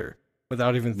described her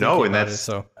without even thinking about it.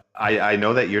 So I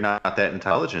know that you're not that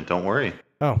intelligent. Don't worry.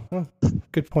 Oh, well,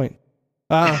 good point.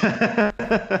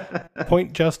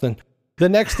 Point, Justin. The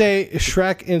next day,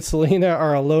 Shrek and Selena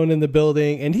are alone in the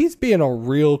building, and he's being a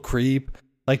real creep.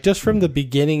 Like, just from the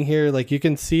beginning here, like, you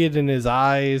can see it in his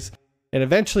eyes. And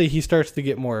eventually he starts to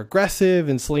get more aggressive,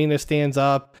 and Selena stands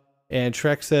up, and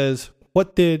Shrek says,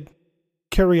 "What did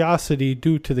curiosity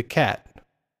do to the cat?"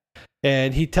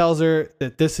 And he tells her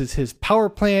that this is his power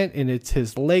plant, and it's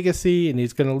his legacy, and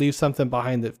he's going to leave something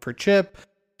behind it for Chip.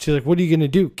 She's like, "What are you going to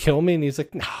do? Kill me?" And he's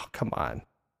like, "No, come on.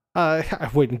 I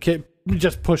wouldn't.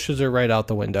 Just pushes her right out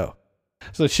the window.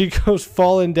 So she goes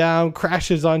falling down,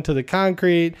 crashes onto the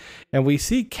concrete, and we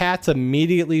see cats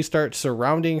immediately start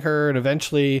surrounding her, and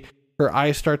eventually her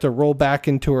eyes start to roll back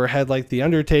into her head like the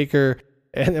Undertaker.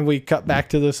 And then we cut back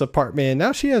to this apartment.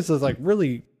 Now she has this like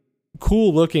really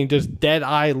cool looking, just dead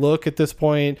eye look at this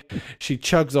point. She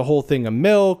chugs a whole thing of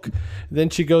milk. Then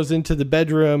she goes into the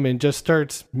bedroom and just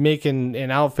starts making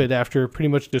an outfit after pretty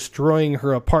much destroying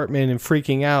her apartment and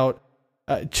freaking out.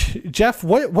 Jeff,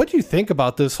 what do you think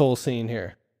about this whole scene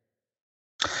here?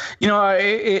 You know,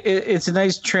 it's a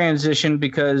nice transition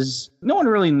because no one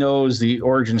really knows the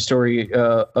origin story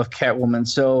of Catwoman.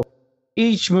 So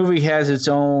each movie has its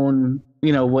own,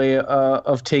 way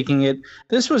of taking it.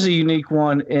 This was a unique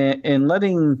one in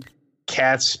letting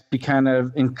cats be kind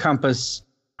of encompass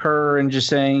her and just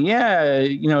saying, yeah,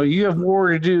 you have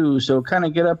more to do. So kind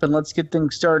of get up and let's get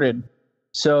things started.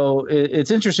 So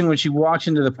it's interesting when she walks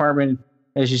into the apartment.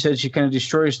 As you said, she kind of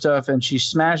destroys stuff and she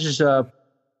smashes up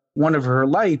one of her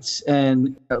lights,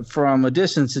 and from a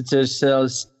distance it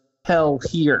says "Hell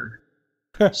here."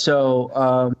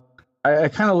 So I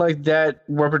kind of like that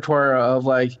repertoire of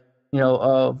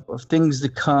of things to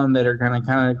come that are going to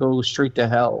kind of go straight to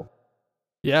hell.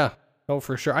 Yeah, no,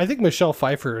 for sure. I think Michelle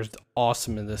Pfeiffer is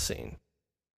awesome in this scene.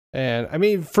 And I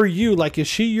mean, for you, is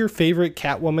she your favorite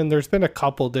Catwoman? There's been a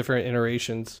couple different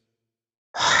iterations.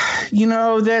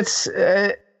 That's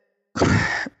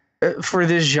for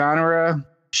this genre,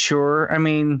 sure. I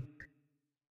mean,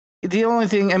 the only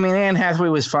thing, Anne Hathaway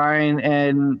was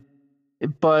fine,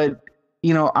 but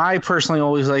I personally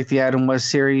always like the Adam West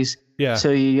series. Yeah.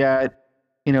 So you got,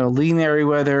 Lee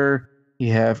Merriweather,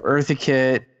 you have Eartha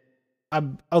Kitt.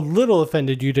 I'm a little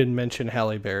offended you didn't mention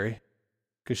Halle Berry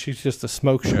because she's just a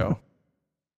smoke show.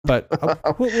 But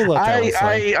we'll let that one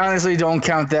slide. I honestly don't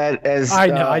count that as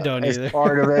I don't as either.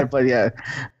 part of it, but yeah.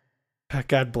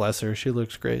 God bless her. She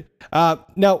looks great.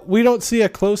 Now, we don't see a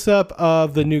close-up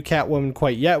of the new Catwoman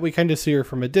quite yet. We kind of see her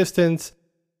from a distance.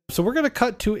 So we're going to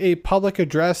cut to a public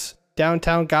address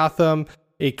downtown Gotham.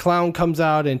 A clown comes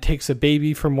out and takes a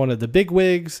baby from one of the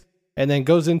bigwigs and then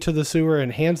goes into the sewer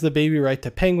and hands the baby right to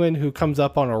Penguin, who comes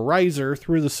up on a riser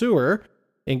through the sewer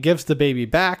and gives the baby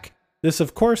back. This,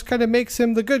 of course, kind of makes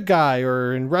him the good guy,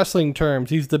 or in wrestling terms,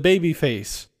 he's the baby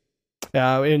face.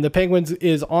 And the Penguin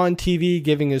is on TV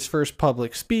giving his first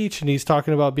public speech, and he's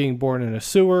talking about being born in a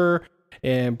sewer.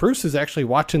 And Bruce is actually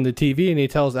watching the TV, and he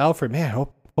tells Alfred, man,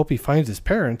 hope he finds his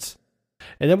parents.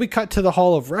 And then we cut to the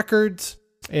Hall of Records,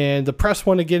 and the press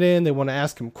want to get in. They want to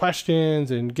ask him questions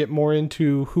and get more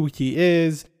into who he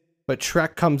is. But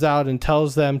Shrek comes out and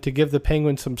tells them to give the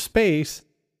Penguin some space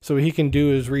so he can do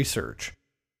his research.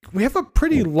 We have a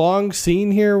pretty long scene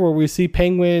here where we see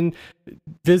Penguin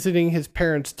visiting his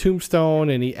parents' tombstone,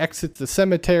 and he exits the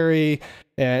cemetery,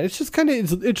 and it's just kind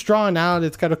of, it's drawn out.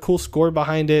 It's got a cool score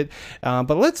behind it.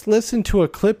 But let's listen to a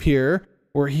clip here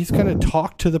where he's going to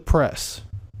talk to the press.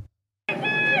 So,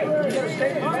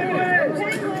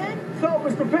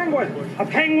 Mr. Penguin. A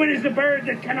penguin is a bird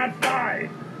that cannot fly.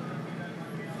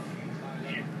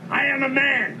 I am a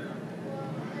man.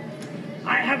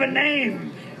 I have a name.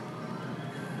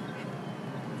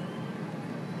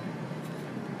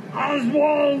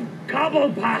 Oswald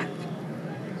Cobblepot.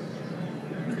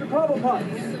 Mr.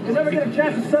 Cobblepot, you never get a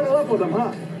chance to settle up with him,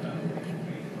 huh?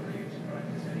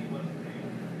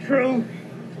 True.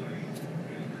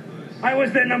 I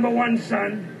was their number one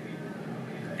son,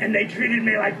 and they treated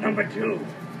me like number two.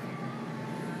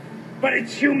 But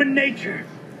it's human nature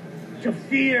to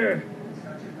fear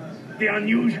the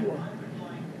unusual.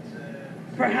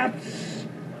 Perhaps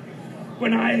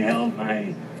when I held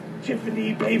my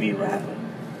Tiffany baby rabbit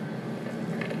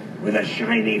with a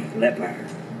shiny flipper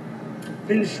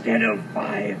instead of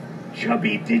 5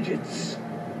 chubby digits,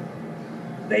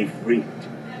 they freaked.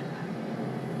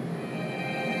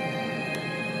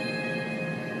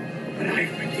 But I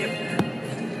forgive them.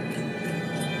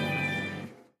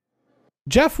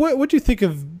 Jeff, what do you think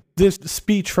of this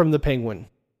speech from the Penguin?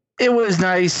 It was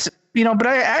nice, but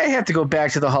I have to go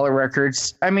back to the Hall of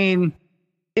Records. I mean,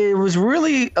 it was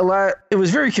really it was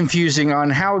very confusing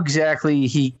on how exactly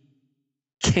he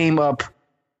came up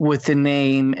with the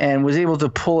name and was able to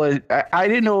pull it. I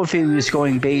didn't know if he was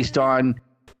going based on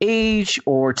age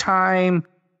or time.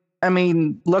 I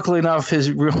mean, luckily enough,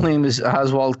 his real name is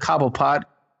Oswald Cobblepot,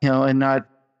 and not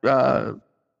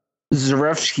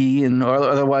Zarefsky, and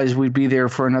otherwise we'd be there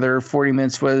for another 40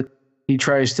 minutes where he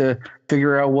tries to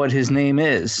figure out what his name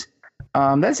is.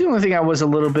 That's the only thing I was a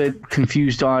little bit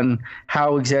confused on,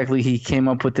 how exactly he came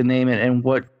up with the name and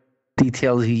what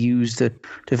details he used to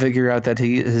figure out that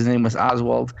his name was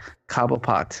Oswald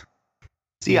Cobblepot.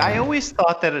 See, I always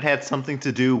thought that it had something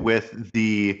to do with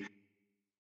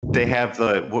they have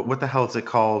the, what the hell is it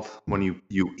called when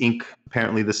you ink?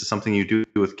 Apparently this is something you do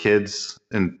with kids,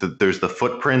 and there's the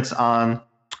footprints on.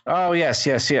 Oh, yes.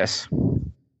 I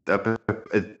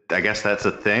guess that's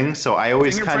a thing. So I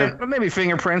always kind of, maybe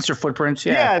fingerprints or footprints.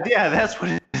 Yeah, that's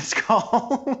what it's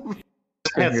called.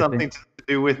 It had something to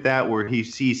do with that, where he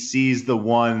sees the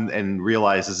one and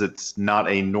realizes it's not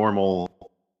a normal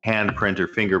handprint or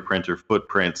fingerprint or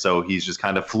footprint. So he's just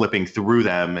kind of flipping through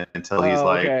them until he's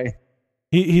like,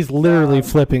 he's literally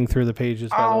flipping through the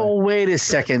pages. Oh, wait a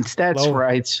second. That's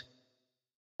right.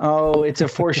 Oh, it's a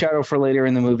foreshadow for later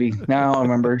in the movie. Now I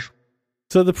remembered.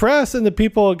 So the press and the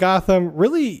people of Gotham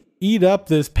really eat up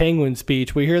this Penguin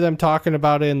speech. We hear them talking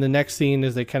about it in the next scene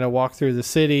as they kind of walk through the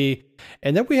city.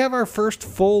 And then we have our first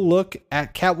full look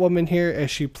at Catwoman here as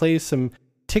she plays some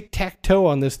tic-tac-toe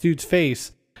on this dude's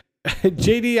face.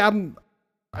 JD,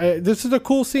 this is a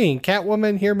cool scene.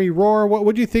 Catwoman, hear me roar.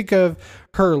 What do you think of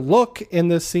her look in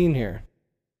this scene here?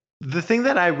 The thing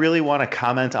that I really want to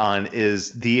comment on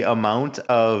is the amount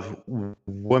of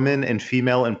women and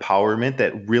female empowerment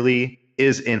that really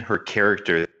is in her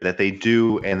character, that they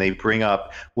do and they bring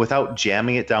up without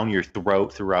jamming it down your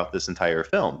throat throughout this entire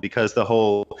film. Because the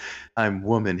whole "I'm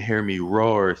woman, hear me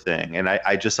roar" thing, and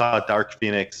I just saw Dark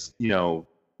Phoenix,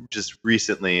 just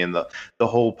recently, and the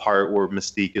whole part where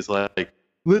Mystique is like,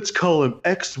 "Let's call them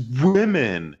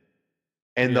ex-women,"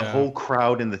 and the whole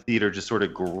crowd in the theater just sort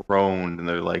of groaned, and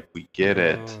they're like, "We get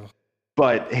it."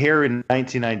 But here in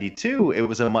 1992, it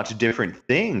was a much different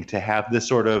thing to have this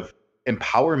sort of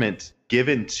empowerment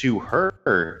given to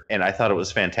her, and I thought it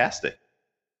was fantastic.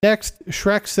 Next,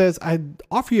 Shrek says, "I'd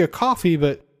offer you a coffee,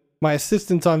 but my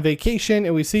assistant's on vacation,"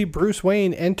 and we see Bruce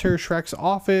Wayne enter Shrek's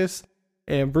office,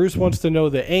 and Bruce wants to know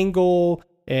the angle,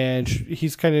 and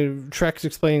he's kind of, Shrek's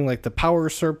explaining like the power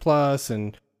surplus,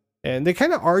 and they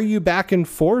kind of argue back and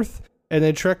forth, and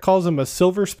then Shrek calls him a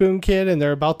silver spoon kid, and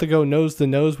they're about to go nose to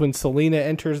nose when Selina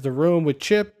enters the room with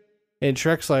Chip, and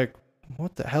Shrek's like,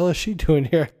 "What the hell is she doing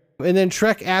here?" And then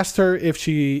Shrek asked her if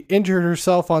she injured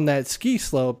herself on that ski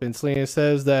slope, and Selina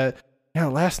says that,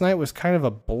 last night was kind of a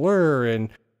blur, and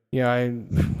I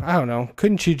don't know,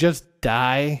 couldn't she just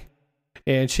die?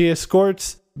 And she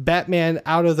escorts Batman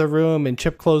out of the room, and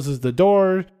Chip closes the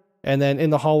door. And then in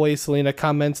the hallway, Selina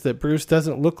comments that Bruce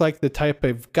doesn't look like the type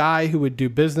of guy who would do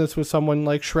business with someone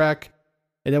like Shrek.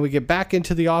 And then we get back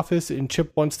into the office, and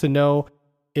Chip wants to know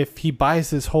if he buys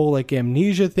this whole like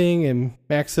amnesia thing, and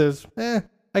Max says,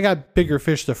 I got bigger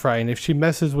fish to fry, and if she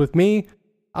messes with me,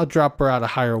 I'll drop her out a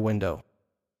higher window.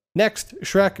 Next,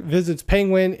 Shrek visits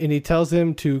Penguin, and he tells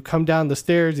him to come down the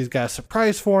stairs. He's got a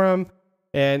surprise for him.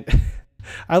 And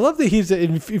I love that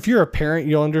if you're a parent,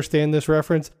 you'll understand this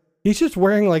reference. He's just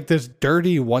wearing like this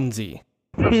dirty onesie.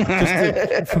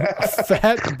 Just a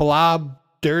fat blob,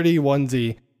 dirty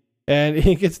onesie. And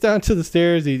he gets down to the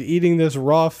stairs. He's eating this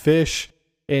raw fish,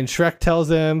 and Shrek tells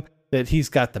him that he's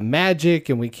got the magic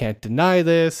and we can't deny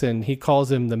this, and he calls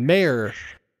him the mayor.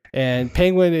 And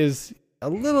Penguin is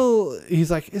he's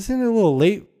like, isn't it a little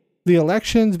late, the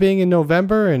elections being in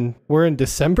November and we're in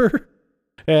December?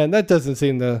 And that doesn't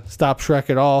seem to stop Shrek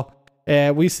at all.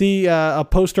 And we see a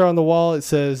poster on the wall. It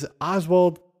says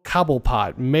Oswald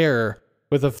Cobblepot, mayor,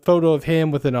 with a photo of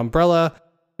him with an umbrella.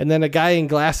 And then a guy in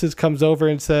glasses comes over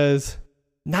and says,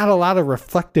 "Not a lot of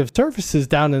reflective surfaces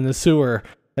down in the sewer."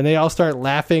 And they all start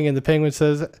laughing, and the Penguin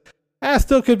says,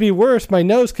 "Still could be worse. My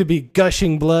nose could be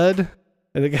gushing blood."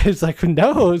 And the guy's like,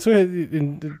 "No."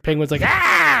 And the Penguin's like,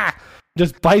 "Ah!"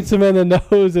 Just bites him in the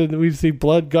nose, and we see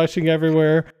blood gushing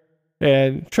everywhere.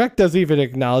 And Shrek doesn't even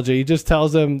acknowledge it. He just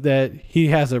tells him that he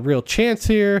has a real chance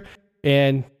here,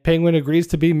 and Penguin agrees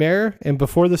to be mayor. And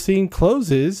before the scene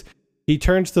closes, he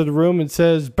turns to the room and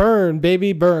says, "Burn,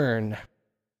 baby, burn."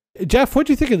 Jeff, what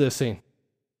do you think of this scene?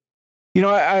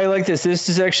 I like this. This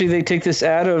is actually, they take this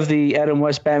out of the Adam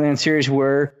West Batman series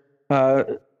where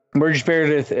Burgess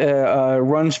Meredith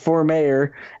runs for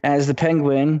mayor as the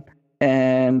Penguin.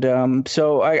 And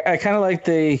so I kind of like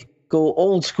they go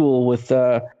old school with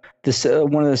this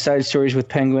one of the side stories with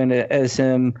Penguin as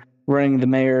him running the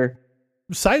mayor.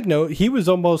 Side note, he was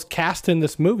almost cast in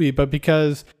this movie, but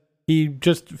because he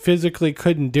just physically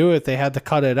couldn't do it, they had to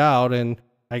cut it out. And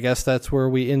I guess that's where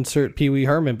we insert Pee Wee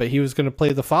Herman, but he was going to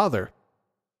play the father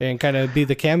and kind of be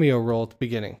the cameo role at the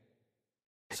beginning.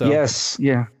 So yes,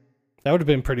 yeah. That would have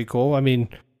been pretty cool. I mean,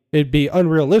 it'd be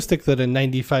unrealistic that a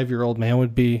 95-year-old man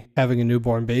would be having a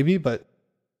newborn baby, but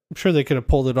I'm sure they could have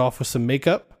pulled it off with some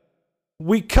makeup.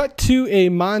 We cut to a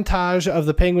montage of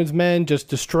the Penguin's men just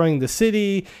destroying the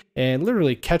city and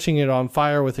literally catching it on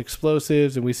fire with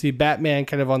explosives. And we see Batman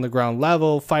kind of on the ground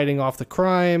level fighting off the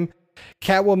crime.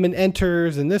 Catwoman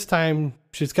enters, and this time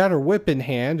she's got her whip in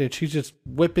hand and she's just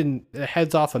whipping the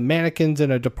heads off of mannequins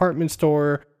in a department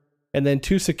store. And then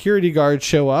 2 security guards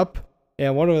show up,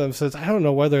 and one of them says, I don't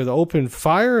know whether to open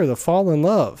fire or to fall in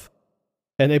love.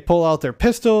 And they pull out their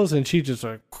pistols, and she just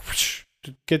like whoosh,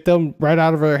 get them right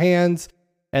out of her hands.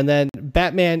 And then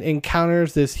Batman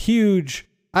encounters this huge,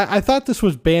 I thought this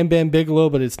was Bam Bam Bigelow,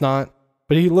 but it's not.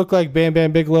 But he looked like Bam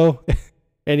Bam Bigelow.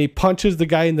 And he punches the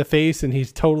guy in the face, and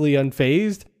he's totally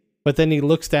unfazed. But then he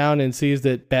looks down and sees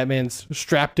that Batman's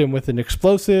strapped him with an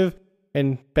explosive.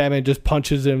 And Batman just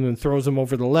punches him and throws him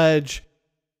over the ledge.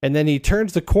 And then he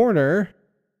turns the corner.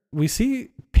 We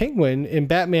see Penguin and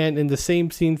Batman in the same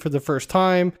scene for the first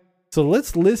time. So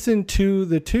let's listen to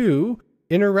the two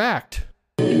interact.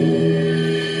 Admire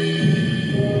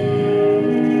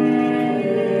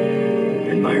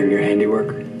your handiwork.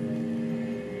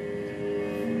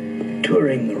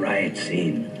 Touring the riot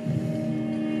scene.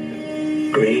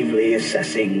 Gravely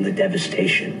assessing the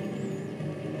devastation.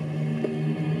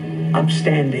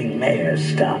 Upstanding mayor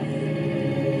stuff.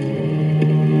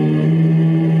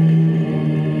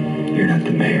 You're not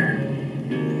the mayor.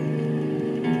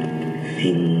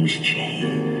 Things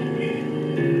change.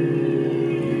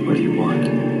 What do you want?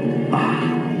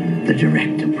 The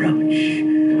direct approach.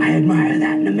 I admire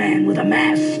that in a man with a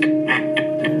mask.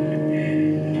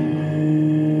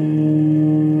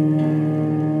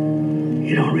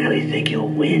 You don't really think you'll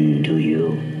win, do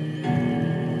you?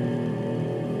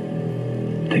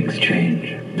 Things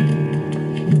change.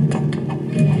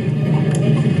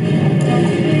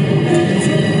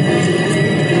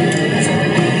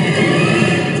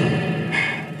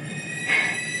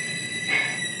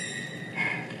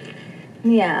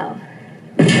 Meow.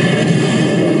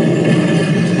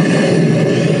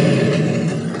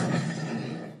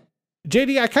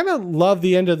 JD, I kind of love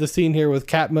the end of the scene here with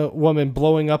Catwoman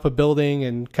blowing up a building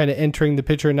and kind of entering the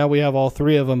picture. Now we have all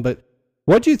 3 of them, but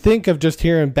what do you think of just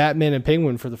hearing Batman and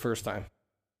Penguin for the first time?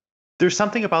 There's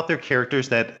something about their characters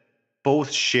that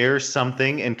both share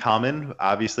something in common,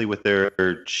 obviously with their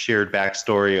shared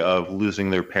backstory of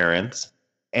losing their parents.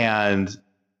 And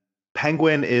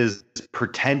Penguin is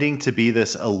pretending to be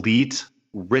this elite,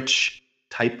 rich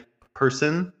type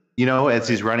person, you know, as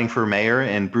he's running for mayor,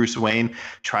 and Bruce Wayne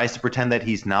tries to pretend that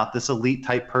he's not this elite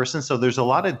type person. So there's a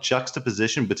lot of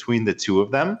juxtaposition between the two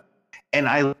of them. And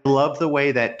I love the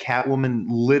way that Catwoman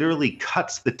literally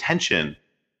cuts the tension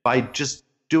by just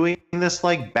doing this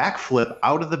like backflip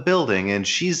out of the building. And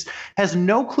has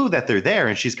no clue that they're there.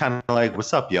 And she's kind of like,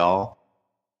 what's up, y'all?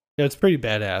 Yeah, it's pretty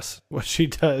badass what she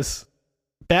does.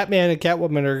 Batman and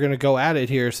Catwoman are going to go at it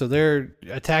here. So they're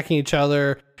attacking each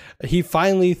other. He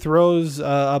finally throws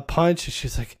a punch.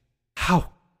 She's like,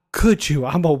 how could you?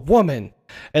 I'm a woman.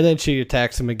 And then she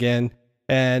attacks him again.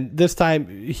 And this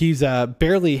time he's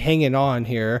barely hanging on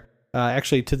here,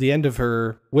 actually to the end of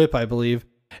her whip, I believe.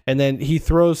 And then he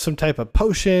throws some type of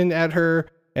potion at her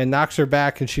and knocks her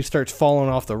back, and she starts falling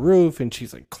off the roof, and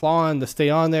she's like clawing to stay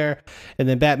on there. And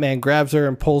then Batman grabs her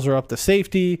and pulls her up to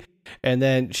safety. And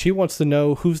then she wants to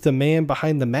know who's the man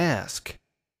behind the mask.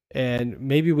 And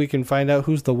maybe we can find out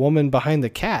who's the woman behind the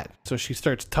cat. So she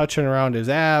starts touching around his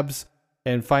abs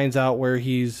and finds out where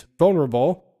he's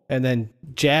vulnerable, and then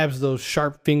jabs those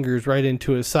sharp fingers right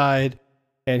into his side.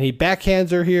 And he backhands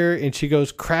her here, and she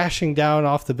goes crashing down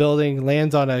off the building,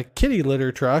 lands on a kitty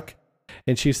litter truck,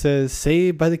 and she says,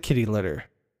 saved by the kitty litter.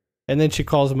 And then she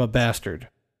calls him a bastard.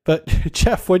 But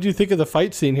Jeff, what do you think of the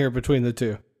fight scene here between the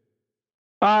two?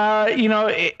 You know,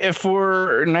 if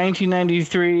for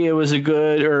 1993, it was a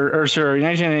good, or sorry,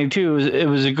 1992, it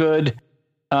was a good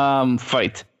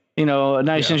fight. You know, a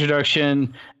nice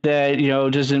introduction that, you know,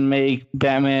 doesn't make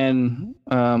Batman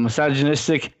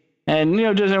misogynistic, and, you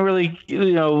know, doesn't really,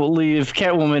 you know, leave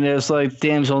Catwoman as like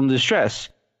damsel in distress.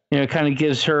 You know, kind of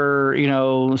gives her, you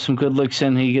know, some good looks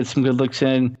in. He gets some good looks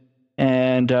in.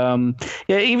 And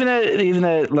yeah, even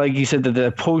that, like you said, that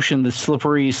the potion, the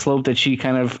slippery slope that she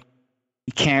kind of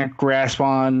can't grasp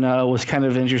on was kind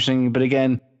of interesting. But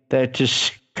again, that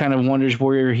just kind of wonders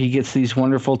where he gets these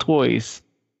wonderful toys.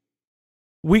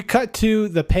 We cut to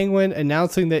the Penguin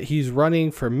announcing that he's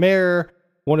running for mayor.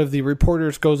 One of the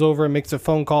reporters goes over and makes a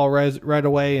phone call right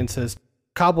away and says,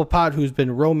 Cobblepot, who's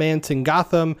been romancing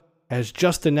Gotham, has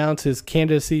just announced his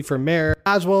candidacy for mayor.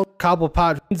 Oswald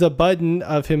Cobblepot finds a button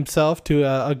of himself to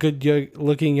a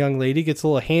good-looking young lady, gets a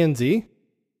little handsy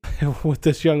with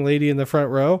this young lady in the front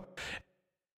row.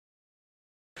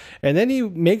 And then he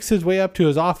makes his way up to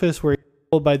his office where he's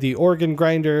told by the organ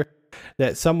grinder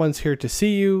that someone's here to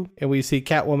see you. And we see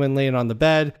Catwoman laying on the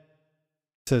bed.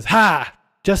 Says, "Ha!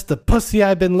 Just the pussy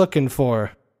I've been looking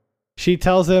for." She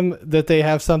tells him that they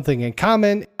have something in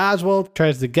common. Oswald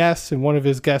tries to guess, and one of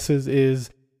his guesses is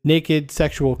naked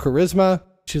sexual charisma.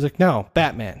 She's like, "No,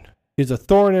 Batman. He's a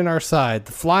thorn in our side,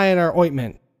 the fly in our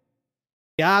ointment."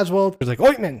 Oswald is like,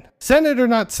 "Ointment, Senate or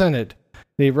not Senate?"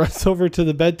 And he runs over to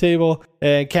the bed table,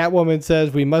 and Catwoman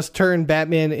says, "We must turn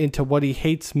Batman into what he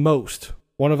hates most,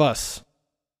 one of us."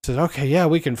 He says, "Okay, yeah,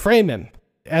 we can frame him."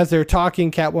 As they're talking,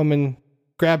 Catwoman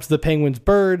grabs the Penguin's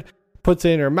bird, puts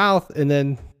it in her mouth, and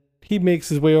then he makes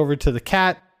his way over to the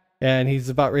cat, and he's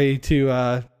about ready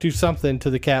to do something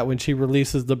to the cat when she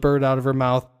releases the bird out of her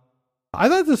mouth. I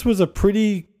thought this was a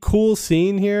pretty cool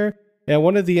scene here, and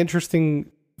one of the interesting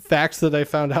facts that I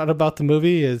found out about the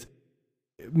movie is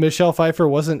Michelle Pfeiffer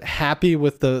wasn't happy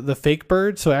with the fake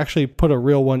bird, so actually put a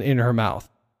real one in her mouth.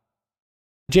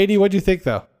 JD, what do you think,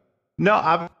 though? No,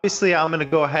 obviously I'm going to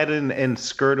go ahead and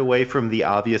skirt away from the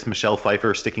obvious Michelle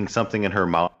Pfeiffer sticking something in her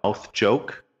mouth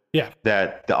joke. Yeah.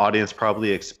 That the audience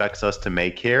probably expects us to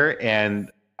make here.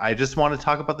 And I just want to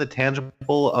talk about the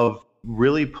tangible of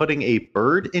really putting a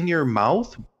bird in your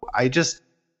mouth.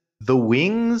 The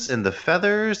wings and the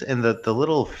feathers and the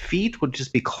little feet would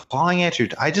just be clawing at you.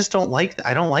 I just don't like that.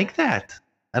 I don't like that.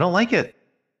 I don't like it.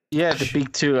 Yeah, the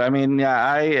beak too. I mean,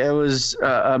 yeah, it was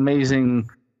amazing.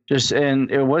 And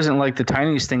it wasn't like the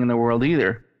tiniest thing in the world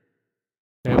either.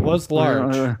 It was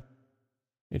large.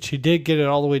 And she did get it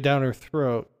all the way down her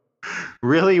throat.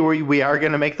 Really? We are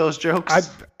going to make those jokes?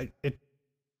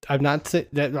 I'm not saying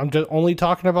that. I'm just only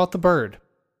talking about the bird.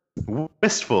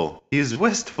 Wistful. He's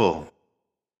wistful.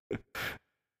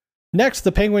 Next,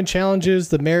 the Penguin challenges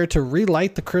the mayor to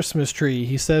relight the Christmas tree.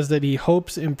 He says that he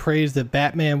hopes and prays that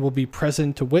Batman will be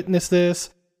present to witness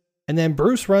this. And then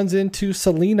Bruce runs into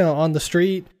Selina on the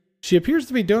street. She appears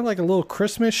to be doing like a little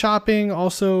Christmas shopping,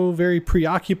 also very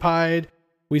preoccupied.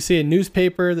 We see a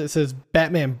newspaper that says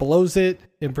Batman blows it,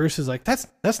 and Bruce is like, that's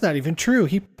not even true.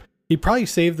 He probably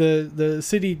saved the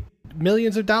city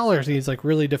millions of dollars. And he's like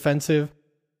really defensive.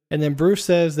 And then Bruce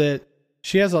says that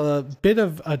she has a bit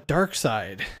of a dark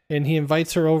side, and he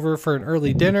invites her over for an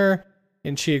early dinner,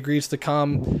 and she agrees to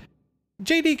come.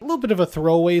 JD, a little bit of a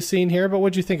throwaway scene here, but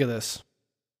what'd you think of this?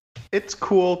 It's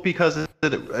cool because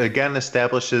it again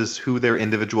establishes who their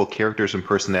individual characters and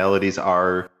personalities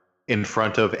are in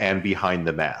front of and behind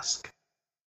the mask.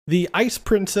 The Ice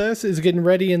Princess is getting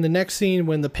ready in the next scene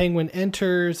when the Penguin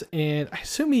enters, and I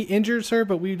assume he injures her,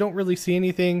 but we don't really see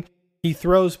anything. He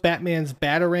throws Batman's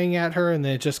Batarang at her, and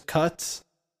then it just cuts.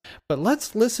 But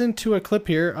let's listen to a clip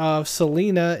here of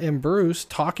Selina and Bruce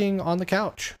talking on the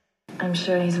couch. I'm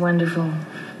sure he's wonderful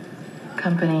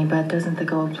company, but doesn't the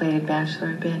gold-plated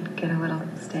bachelor bit get a little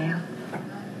stale?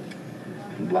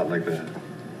 A lot like the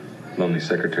lonely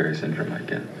secretary syndrome I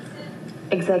get.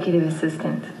 Executive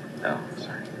assistant. Oh,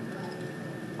 sorry.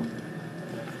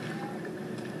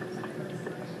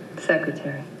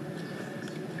 Secretary.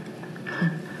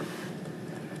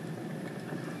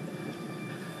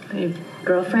 Your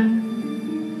girlfriend?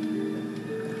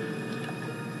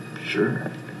 Sure.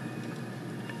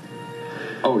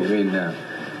 Oh, you mean,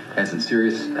 as in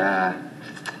serious?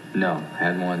 No,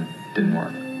 had one, didn't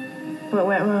work. What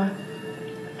went wrong?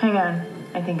 Hang on,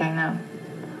 I think I know.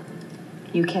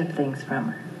 You kept things from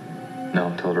her.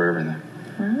 No, told her everything.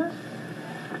 Huh?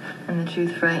 And the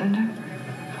truth frightened her?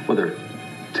 Well, there are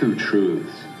two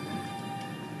truths.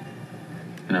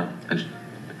 You know, and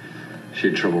she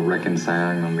had trouble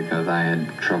reconciling them because I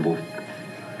had trouble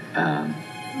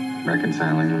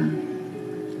reconciling them.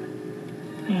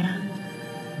 Yeah.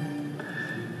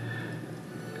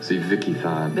 See, Vicky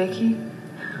thought... Vicky?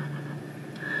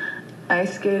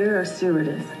 Ice skater or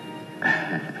stewardess?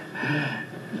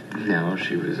 No,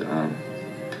 she was a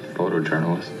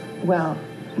photojournalist. Well,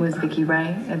 was Vicky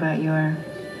right about your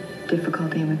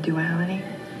difficulty with duality?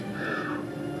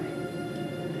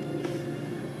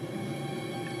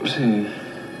 See,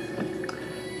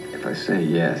 if I say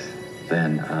yes,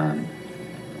 then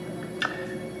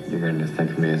you're going to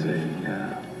think of me as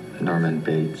a Norman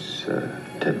Bates,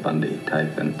 Ted Bundy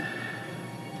type, and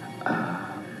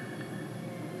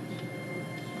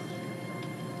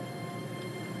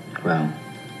well,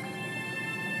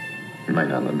 you might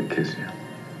not let me kiss you.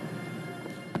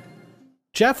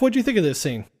 Jeff, what'd you think of this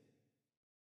scene?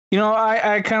 You know,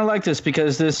 I kind of like this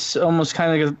because this almost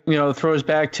kind of, you know, throws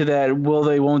back to that will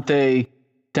they, won't they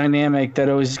dynamic that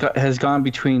always has gone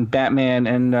between Batman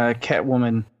and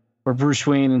Catwoman, or Bruce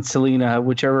Wayne and Selina,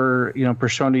 whichever, you know,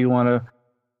 persona you want to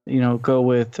go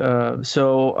with.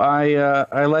 So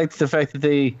I liked the fact that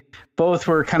they both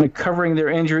were kind of covering their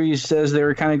injuries as they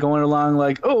were kind of going along,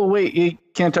 like, oh wait, you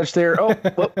can't touch there. Oh,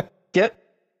 get.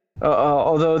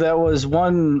 Although that was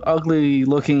one ugly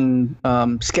looking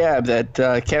scab that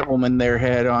Catwoman there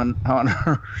had on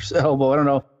her elbow. I don't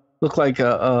know, looked like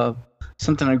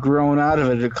something had grown out of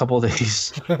it a couple of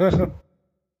days.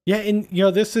 Yeah, and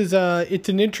this is it's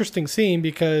an interesting scene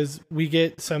because we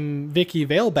get some Vicky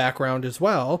Vale background as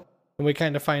well, and we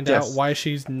kind of find out why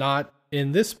she's not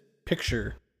in this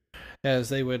picture, as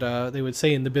they would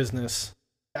say in the business.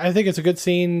 I think it's a good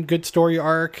scene, good story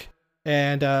arc,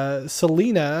 and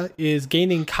Selina is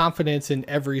gaining confidence in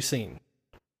every scene.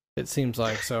 It seems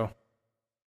like so.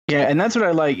 Yeah, and that's what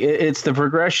I like. It's the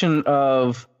progression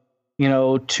of,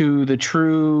 to the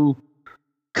true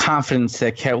confidence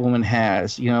that Catwoman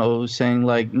has, saying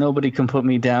like, nobody can put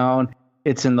me down.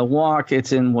 It's in the walk,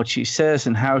 it's in what she says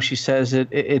and how she says it.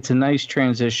 It's a nice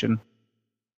transition.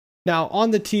 Now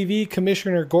on the TV,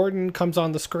 Commissioner Gordon comes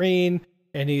on the screen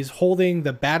and he's holding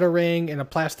the Batarang in a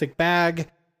plastic bag.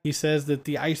 He says that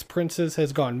the Ice Princess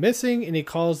has gone missing and he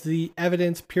calls the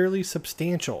evidence purely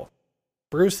substantial.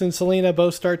 Bruce and Selina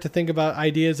both start to think about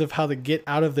ideas of how to get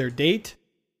out of their date.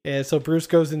 And so Bruce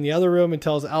goes in the other room and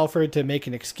tells Alfred to make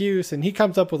an excuse, and he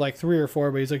comes up with like 3 or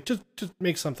 4, but he's like, just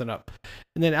make something up.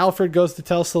 And then Alfred goes to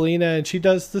tell Selina, and she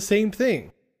does the same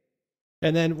thing.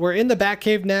 And then we're in the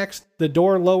Batcave next. The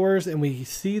door lowers, and we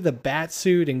see the bat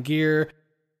suit and gear.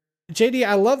 JD,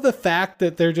 I love the fact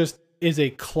that there just is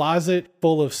a closet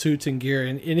full of suits and gear,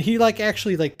 and he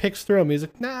actually picks through them. He's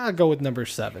like, nah, I'll go with number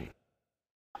 7.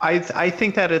 I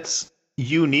think that it's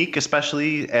unique,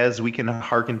 especially as we can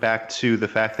harken back to the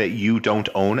fact that you don't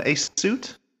own a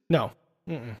suit. No,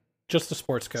 just a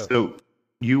sports coat. So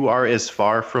you are as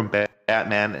far from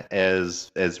Batman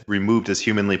as removed as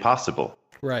humanly possible.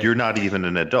 Right. You're not even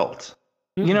an adult.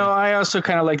 I also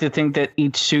kind of like to think that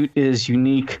each suit is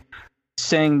unique,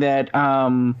 saying that,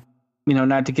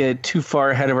 not to get too far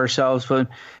ahead of ourselves, but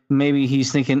maybe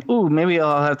he's thinking, ooh, maybe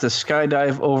I'll have to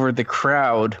skydive over the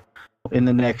crowd in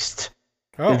the next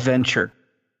adventure.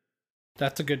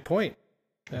 That's a good point.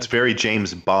 It's very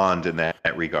James Bond in that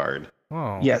regard.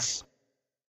 Oh. Yes.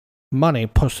 Money,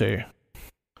 pussy.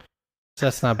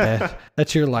 That's not bad.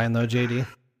 That's your line, though, JD.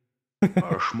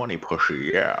 Money,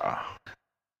 pussy, yeah.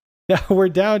 Now we're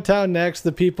downtown next.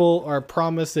 The people are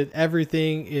promised that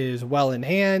everything is well in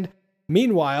hand.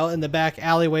 Meanwhile, in the back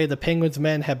alleyway, the Penguin's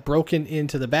men have broken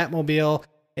into the Batmobile,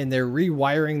 and they're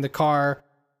rewiring the car.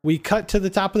 We cut to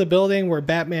the top of the building where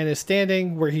Batman is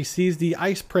standing, where he sees the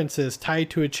Ice Princess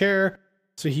tied to a chair.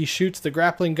 So he shoots the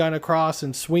grappling gun across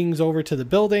and swings over to the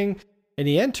building, and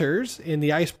he enters, and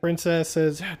the Ice Princess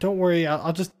says, don't worry,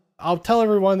 I'll tell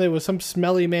everyone that it was some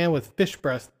smelly man with fish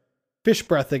breath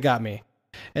that got me.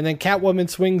 And then Catwoman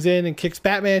swings in and kicks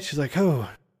Batman. She's like, oh,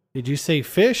 did you say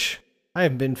fish? I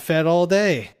haven't been fed all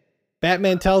day.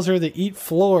 Batman tells her to eat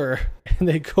floor, and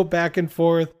they go back and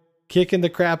forth, kicking the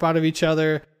crap out of each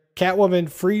other. Catwoman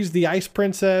frees the Ice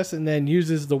Princess and then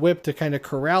uses the whip to kind of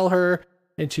corral her.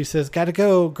 And she says, gotta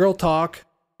go, girl talk,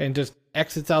 and just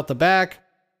exits out the back.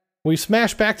 We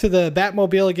smash back to the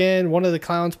Batmobile again. One of the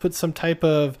clowns puts some type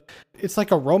of, it's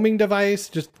like a roaming device,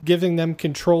 just giving them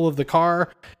control of the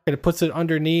car. And it puts it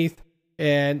underneath.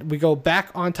 And we go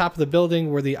back on top of the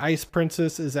building where the Ice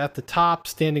Princess is at the top,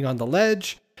 standing on the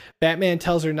ledge. Batman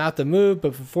tells her not to move,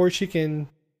 but before he can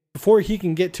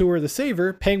get to her to save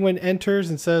her, Penguin enters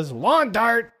and says, lawn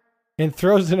dart, and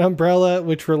throws an umbrella,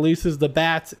 which releases the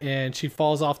bats, and she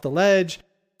falls off the ledge,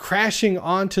 crashing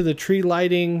onto the tree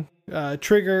lighting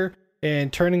trigger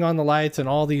and turning on the lights, and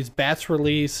all these bats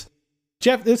release.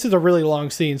 Jeff, this is a really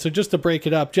long scene, so just to break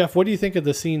it up, Jeff, what do you think of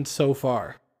the scene so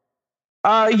far?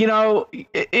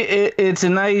 It's a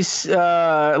nice,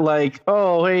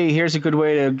 oh, hey, here's a good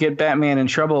way to get Batman in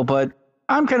trouble, but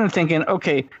I'm kind of thinking,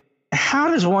 okay, how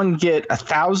does one get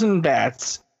 1,000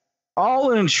 bats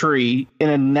all in a tree in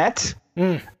a net,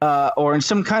 or in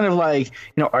some kind of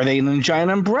are they in a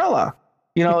giant umbrella?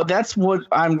 That's what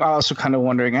I'm also kind of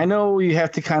wondering. I know you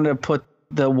have to kind of put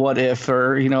the what if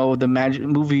or, the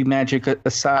movie magic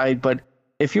aside, but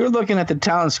if you're looking at the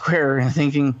town square and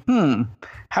thinking,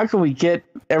 how can we get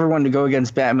everyone to go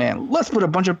against Batman? Let's put a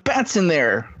bunch of bats in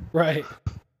there. Right.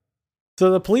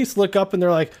 So the police look up and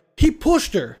they're like, he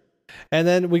pushed her. And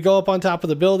then we go up on top of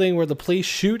the building where the police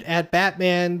shoot at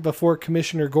Batman before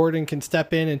Commissioner Gordon can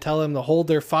step in and tell him to hold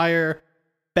their fire.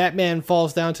 Batman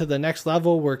falls down to the next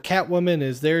level where Catwoman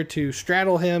is there to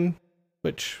straddle him,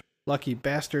 which lucky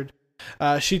bastard.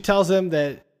 She tells him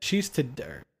that she's to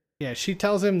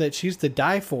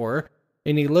die for.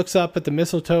 and he looks up at the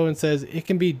mistletoe and says, "It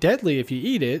can be deadly if you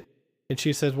eat it." And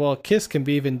she says, "Well, a kiss can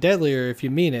be even deadlier if you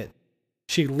mean it."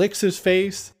 She licks his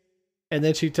face, and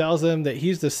then she tells him that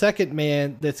he's the second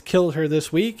man that's killed her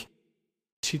this week.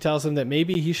 She tells him that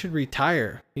maybe he should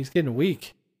retire. He's getting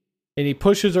weak. And he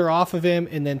pushes her off of him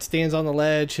and then stands on the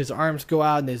ledge. His arms go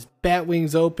out and his bat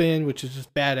wings open, which is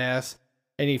just badass.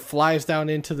 And he flies down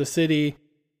into the city.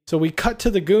 So we cut to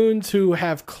the goons who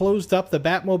have closed up the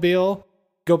Batmobile,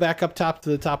 go back up top to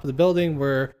the top of the building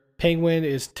where Penguin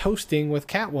is toasting with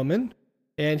Catwoman.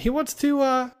 And he wants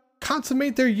to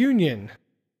consummate their union.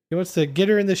 He wants to get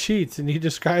her in the sheets, and he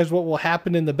describes what will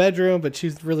happen in the bedroom, but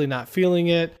she's really not feeling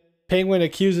it. Penguin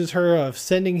accuses her of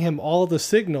sending him all the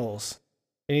signals.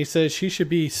 And he says she should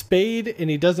be spayed, and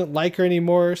he doesn't like her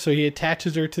anymore, so he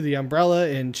attaches her to the umbrella,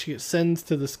 and she ascends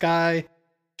to the sky.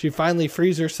 She finally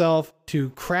frees herself to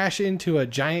crash into a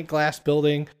giant glass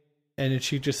building, and then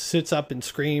she just sits up and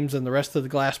screams, and the rest of the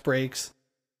glass breaks.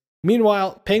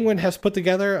 Meanwhile, Penguin has put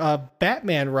together a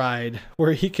Batman ride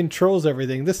where he controls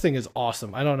everything. This thing is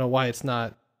awesome. I don't know why it's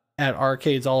not at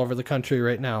arcades all over the country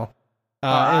right now.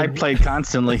 I played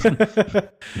constantly.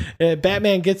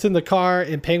 Batman gets in the car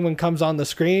and Penguin comes on the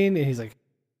screen and he's like,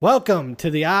 "Welcome to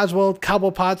the Oswald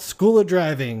Cobblepot School of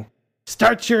Driving.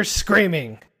 Start your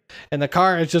screaming." And the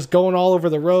car is just going all over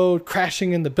the road,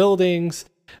 crashing in the buildings.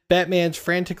 Batman's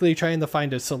frantically trying to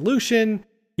find a solution.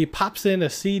 He pops in a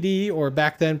CD, or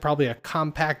back then probably a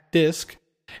compact disc,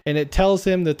 and it tells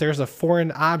him that there's a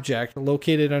foreign object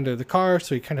located under the car.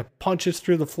 So he kind of punches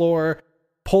through the floor,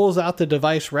 pulls out the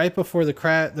device right before the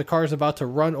car's about to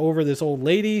run over this old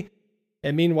lady.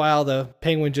 And meanwhile, the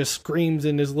Penguin just screams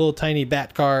in his little tiny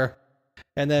bat car.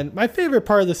 And then my favorite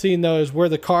part of the scene, though, is where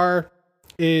the car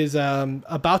is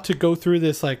about to go through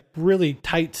this like really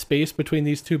tight space between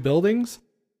these two buildings.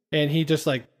 And he just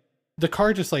like, the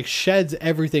car just like sheds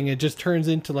everything and just turns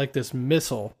into like this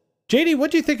missile. JD,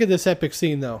 what do you think of this epic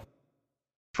scene, though?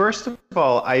 First of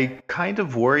all, I kind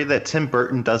of worry that Tim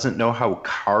Burton doesn't know how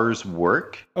cars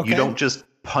work. Okay. You don't just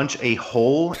punch a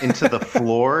hole into the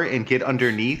floor and get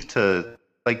underneath to,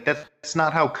 like, that's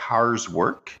not how cars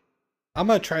work. I'm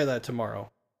going to try that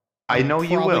tomorrow. I know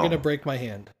you will. I'm probably going to break my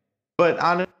hand. But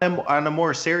on a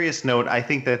more serious note, I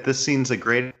think that this scene's a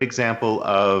great example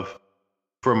of,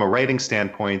 from a writing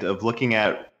standpoint, of looking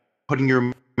at putting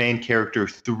your main character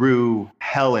through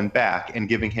hell and back and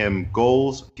giving him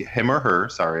goals, him or her,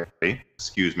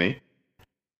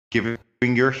 giving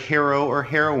your hero or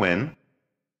heroine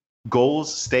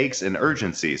goals, stakes, and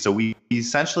urgency. So we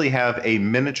essentially have a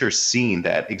miniature scene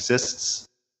that exists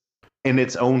in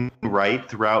its own right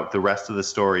throughout the rest of the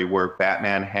story, where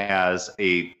Batman has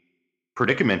a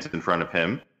predicament in front of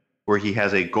him, where he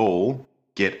has a goal,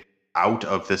 get out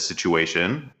of this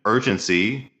situation,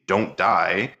 urgency, don't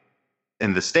die,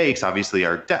 and the stakes obviously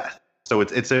are death. So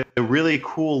it's a really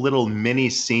cool little mini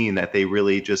scene that they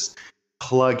really just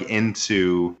plug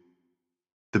into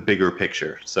the bigger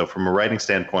picture. So from a writing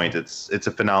standpoint, it's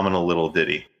a phenomenal little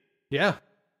ditty. Yeah.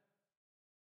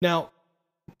 Now,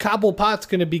 Cobblepot's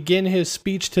going to begin his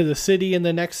speech to the city in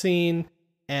the next scene,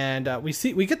 and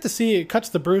we get to see it cuts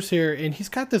to Bruce here, and he's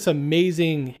got this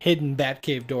amazing hidden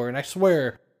Batcave door. And I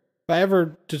swear, if I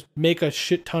ever just make a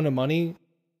shit ton of money,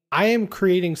 I am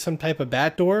creating some type of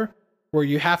bat door where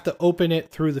you have to open it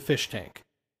through the fish tank.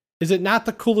 Is it not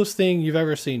the coolest thing you've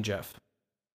ever seen, Jeff?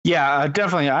 Yeah,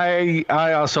 definitely.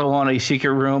 I also want a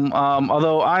secret room.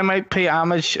 Although I might pay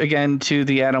homage again to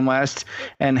the Adam West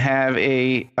and have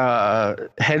a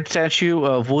head statue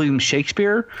of William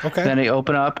Shakespeare. Okay. Then they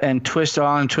open up and twist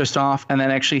on, twist off, and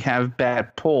then actually have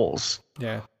bat poles.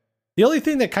 Yeah. The only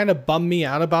thing that kind of bummed me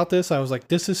out about this, I was like,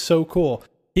 this is so cool.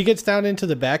 He gets down into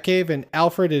the Batcave, and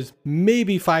Alfred is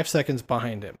maybe 5 seconds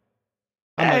behind him.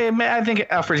 I think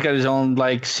Alfred's got his own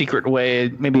like secret way,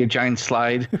 maybe a giant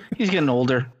slide. He's getting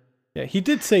older. Yeah, he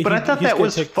did say. But I thought that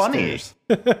was funny.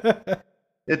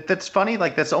 That's funny.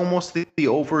 Like that's almost the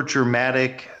over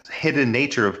dramatic hidden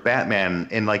nature of Batman,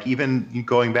 and like even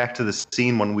going back to the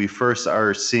scene when we first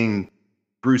are seeing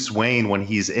Bruce Wayne when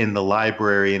he's in the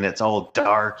library and it's all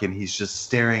dark and he's just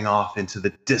staring off into the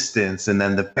distance, and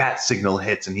then the bat signal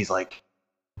hits and he's like,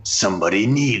 "Somebody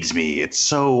needs me." It's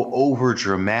so over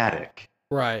dramatic.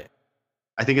 Right.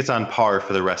 I think it's on par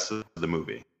for the rest of the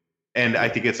movie. And I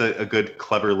think it's a good,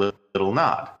 clever little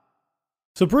nod.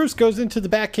 So Bruce goes into the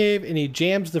Batcave and he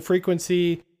jams the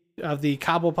frequency of the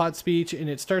Cobblepot speech, and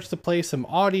it starts to play some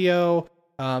audio.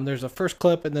 There's a first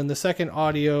clip, and then the second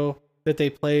audio that they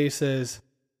play says,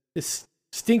 "This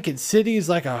stinking city is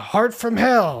like a heart from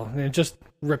hell." And it just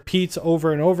repeats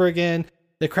over and over again.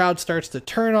 The crowd starts to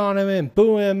turn on him and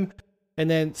boo him. And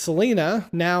then Selena,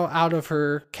 now out of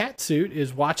her cat suit,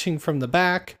 is watching from the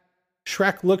back.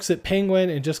 Shrek looks at Penguin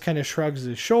and just kind of shrugs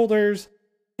his shoulders.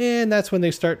 And that's when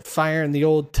they start firing the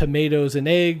old tomatoes and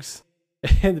eggs.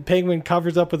 And the Penguin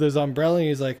covers up with his umbrella and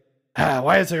he's like,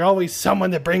 why is there always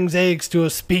someone that brings eggs to a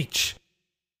speech?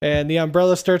 And the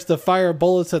umbrella starts to fire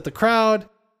bullets at the crowd.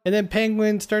 And then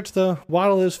Penguin starts to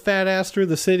waddle his fat ass through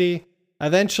the city,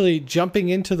 eventually jumping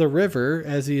into the river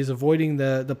as he is avoiding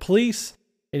the police.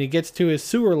 And he gets to his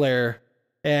sewer lair.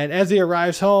 And as he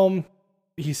arrives home,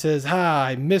 he says,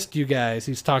 I missed you guys.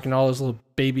 He's talking to all his little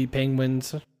baby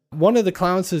penguins. One of the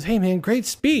clowns says, hey man, great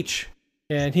speech.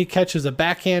 And he catches a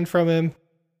backhand from him.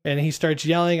 And he starts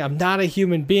yelling, I'm not a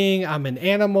human being, I'm an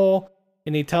animal.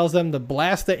 And he tells them to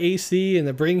blast the AC and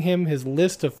to bring him his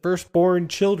list of firstborn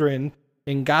children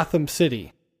in Gotham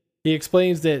City. He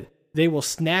explains that they will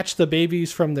snatch the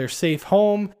babies from their safe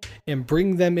home and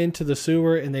bring them into the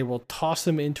sewer, and they will toss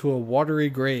them into a watery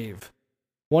grave.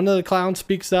 One of the clowns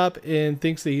speaks up and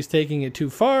thinks that he's taking it too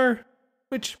far,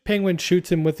 which Penguin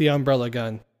shoots him with the umbrella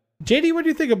gun. JD, what do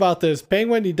you think about this?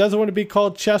 Penguin, he doesn't want to be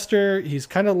called Chester. He's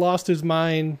kind of lost his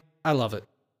mind. I love it.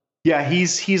 Yeah,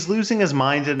 he's losing his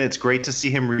mind, and it's great to see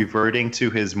him reverting to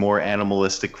his more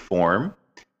animalistic form,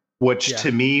 which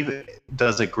to me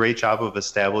does a great job of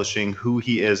establishing who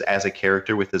he is as a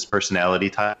character with his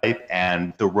personality type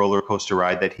and the roller coaster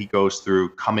ride that he goes through,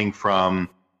 coming from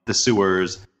the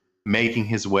sewers, making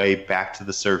his way back to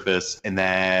the surface, and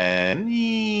then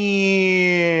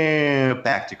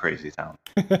back to Crazy Town.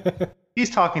 He's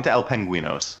talking to El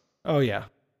Penguinos. Oh, yeah.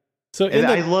 So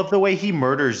I love the way he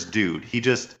murders dude. He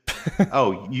just,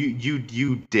 oh,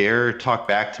 you dare talk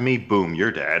back to me? Boom,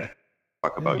 you're dead.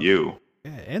 Fuck about you.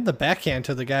 Yeah, and the backhand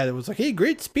to the guy that was like, hey,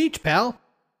 great speech, pal.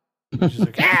 Just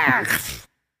like, I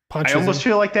almost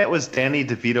feel like that was Danny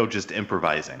DeVito just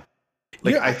improvising.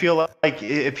 Like, I feel like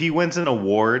if he wins an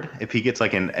award, if he gets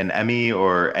like an Emmy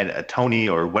or a Tony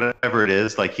or whatever it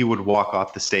is, like he would walk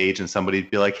off the stage and somebody'd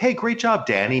be like, hey, great job,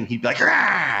 Danny. And he'd be like,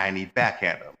 and he'd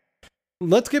backhand him.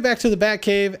 Let's get back to the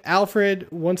Batcave. Alfred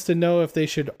wants to know if they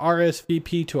should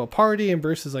RSVP to a party, and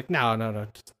Bruce is like, no,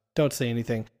 just don't say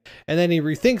anything. And then he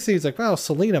rethinks it. He's like, well,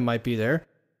 Selena might be there.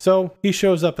 So he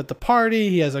shows up at the party.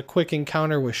 He has a quick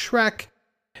encounter with Shrek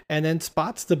and then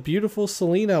spots the beautiful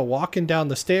Selena walking down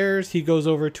the stairs. He goes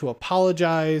over to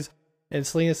apologize, and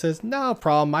Selena says, no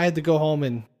problem. I had to go home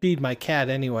and feed my cat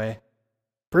anyway.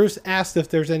 Bruce asks if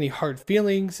there's any hard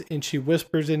feelings, and she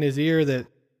whispers in his ear that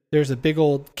there's a big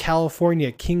old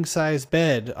California king-size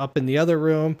bed up in the other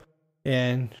room,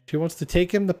 and she wants to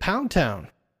take him to Pound Town.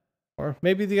 Or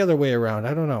maybe the other way around,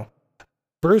 I don't know.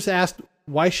 Bruce asked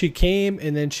why she came,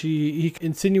 and then he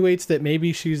insinuates that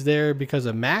maybe she's there because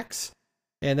of Max,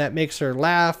 and that makes her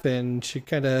laugh, and she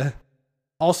kind of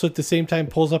also at the same time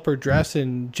pulls up her dress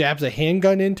and jabs a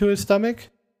handgun into his stomach,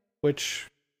 which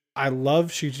I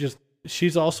love.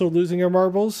 She's also losing her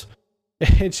marbles.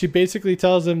 And she basically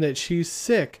tells him that she's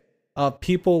sick of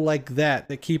people like that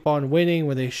keep on winning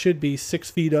when they should be 6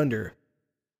 feet under.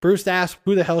 Bruce asks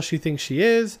who the hell she thinks she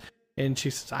is, and she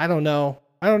says, I don't know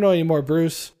anymore,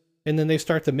 Bruce. And then they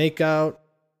start to make out,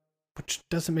 which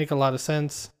doesn't make a lot of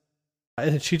sense.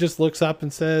 And she just looks up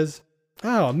and says,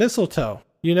 oh, a mistletoe.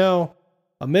 You know,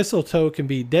 a mistletoe can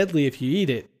be deadly if you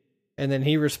eat it. And then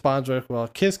he responds with, well, a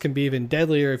kiss can be even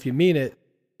deadlier if you mean it.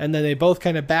 And then they both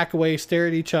kind of back away, stare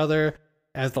at each other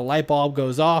as the light bulb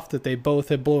goes off that they both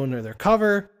have blown under their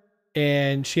cover.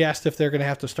 And she asked if they're going to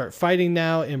have to start fighting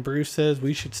now. And Bruce says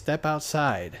we should step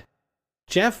outside.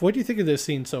 Jeff, what do you think of this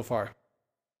scene so far?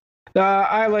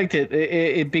 I liked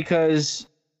it because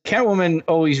Catwoman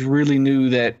always really knew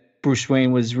that Bruce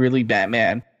Wayne was really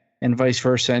Batman and vice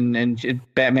versa. And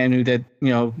Batman knew that,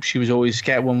 she was always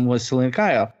Catwoman was Selena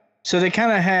Kyle. So they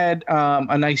kind of had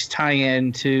a nice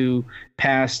tie-in to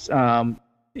past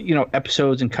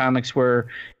episodes and comics where,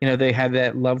 they had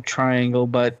that love triangle,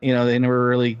 but, they never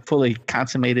really fully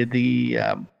consummated the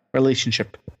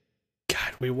relationship.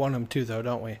 God, we want them to, though,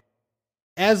 don't we?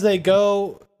 As they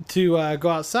go to go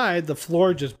outside, the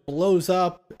floor just blows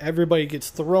up. Everybody gets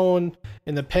thrown,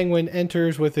 and the Penguin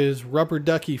enters with his rubber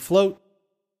ducky float.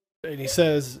 And he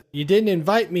says, you didn't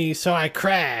invite me, so I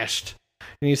crashed.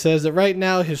 And he says that right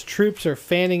now his troops are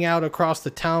fanning out across the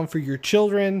town for your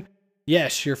children.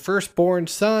 Yes, your firstborn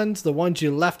sons, the ones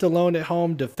you left alone at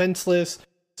home defenseless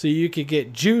so you could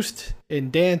get juiced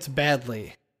and dance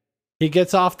badly. He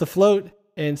gets off the float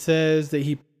and says that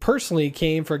he personally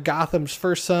came for Gotham's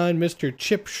first son, Mr.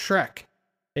 Chip Shrek.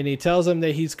 And he tells him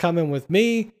that he's coming with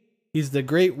me. He's the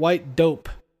great white dope.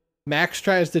 Max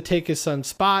tries to take his son's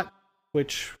spot,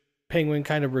 which Penguin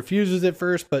kind of refuses at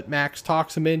first, but Max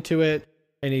talks him into it.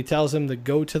 and he tells him to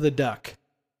go to the duck.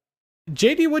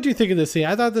 JD, what do you think of this scene?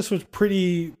 I thought this was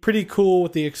pretty cool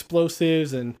with the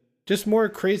explosives and just more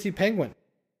crazy Penguin.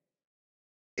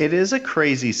 It is a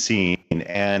crazy scene,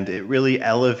 and it really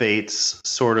elevates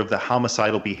sort of the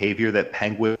homicidal behavior that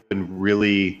Penguin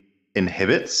really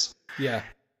inhibits. Yeah.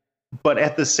 But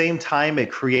at the same time,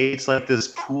 it creates like this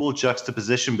cool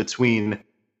juxtaposition between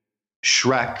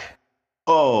Shrek.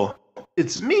 Oh,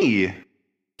 it's me,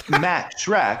 Matt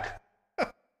Shrek.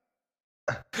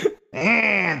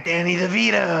 And Danny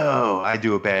DeVito. I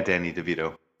do a bad Danny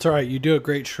DeVito. It's all right. You do a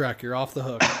great Shrek. You're off the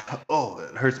hook. Oh,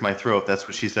 it hurts my throat. That's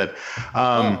what she said.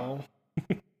 So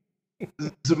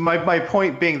my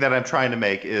point being that I'm trying to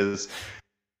make is,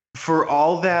 for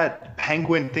all that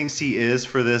Penguin thinks he is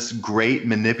for this great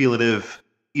manipulative,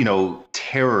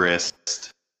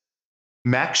 terrorist,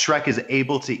 Max Shrek is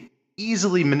able to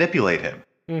easily manipulate him.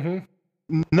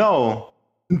 Mm-hmm. No,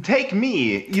 take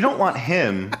me. You don't want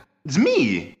him. It's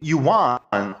me you want.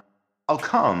 I'll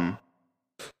come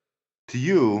to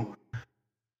you.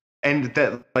 And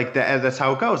that's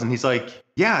how it goes. And he's like,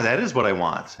 yeah, that is what I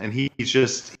want. And he's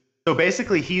just, so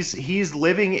basically he's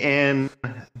living in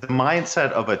the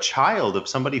mindset of a child, of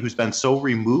somebody who's been so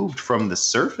removed from the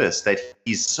surface that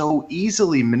he's so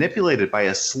easily manipulated by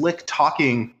a slick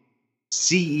talking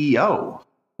CEO.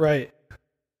 Right.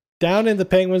 Down in the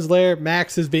Penguin's lair,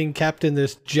 Max is being kept in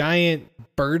this giant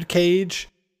bird cage.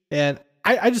 And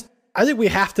I think we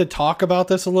have to talk about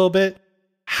this a little bit.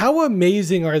 How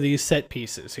amazing are these set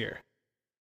pieces here?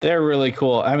 They're really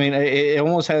cool. I mean, it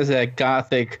almost has that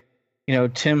gothic,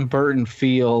 Tim Burton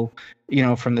feel,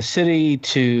 from the city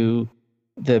to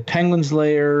the Penguin's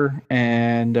lair.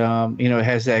 And, it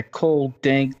has that cold,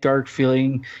 dank, dark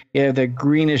feeling. Yeah, the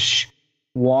greenish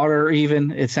water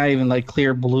even. It's not even like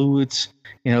clear blue. It's,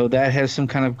 that has some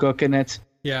kind of gook in it.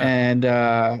 Yeah. And,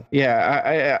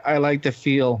 I like the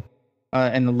feel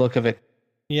and the look of it.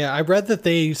 Yeah, I read that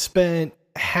they spent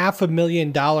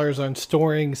 $500,000 on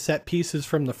storing set pieces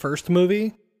from the first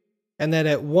movie, and that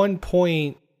at one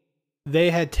point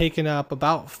they had taken up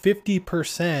about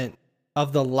 50%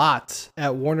 of the lots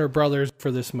at Warner Brothers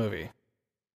for this movie.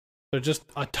 So just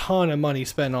a ton of money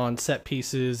spent on set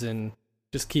pieces and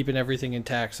just keeping everything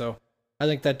intact. So I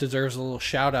think that deserves a little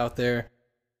shout out there.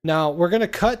 Now we're going to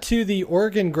cut to the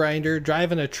organ grinder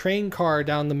driving a train car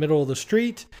down the middle of the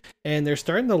street, and they're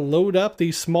starting to load up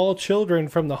these small children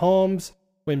from the homes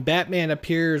when Batman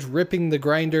appears, ripping the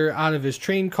grinder out of his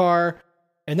train car.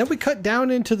 And then we cut down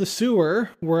into the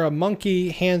sewer where a monkey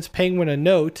hands Penguin a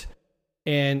note,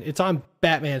 and it's on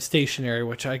Batman stationery,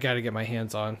 which I got to get my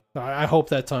hands on. I hope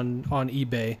that's on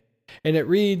eBay. And it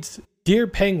reads, "Dear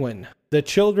Penguin, the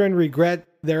children regret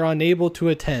they're unable to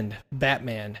attend.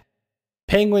 Batman."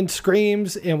 Penguin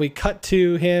screams, and we cut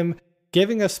to him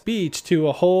giving a speech to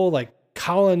a whole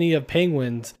colony of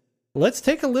penguins. Let's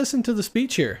take a listen to the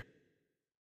speech here.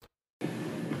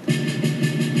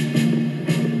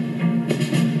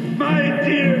 My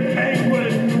dear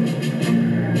Penguin,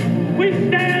 we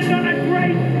stand on a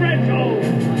great threshold.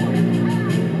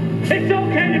 It's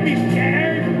okay to be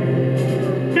scared.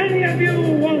 Many of you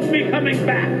won't be coming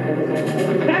back.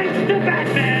 Thanks to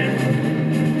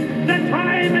Batman, the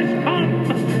time has come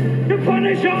to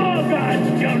punish all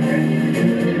God's children.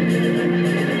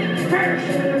 First,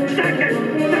 second,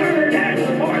 third, and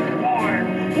fourth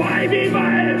born. Why be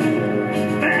vile?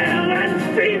 Male and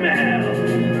female.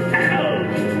 Hell,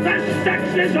 the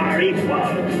sexes are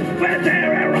equal with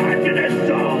their erogenous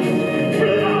souls.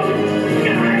 Float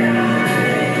sky high.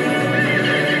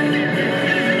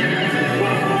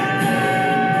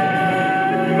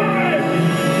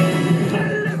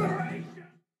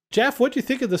 Jeff, what do you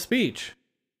think of the speech?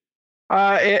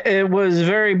 It was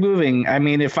very moving. I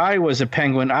mean, if I was a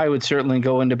Penguin, I would certainly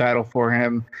go into battle for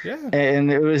him. Yeah. And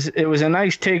it was a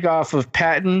nice takeoff of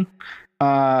Patton,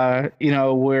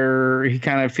 where he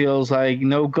kind of feels like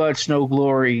no guts, no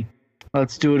glory.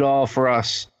 Let's do it all for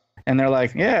us. And they're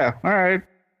like, yeah, all right,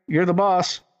 you're the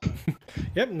boss.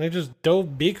 Yep, and they just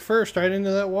dove beak first right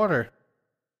into that water.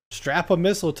 Strap a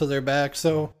missile to their back.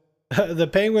 So the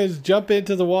Penguins jump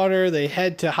into the water. They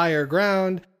head to higher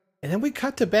ground. And then we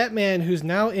cut to Batman, who's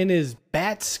now in his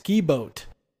Bat ski boat.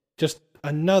 Just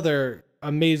another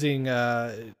amazing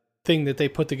thing that they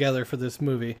put together for this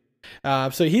movie.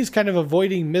 So he's kind of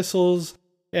avoiding missiles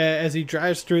as he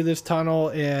drives through this tunnel.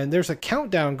 And there's a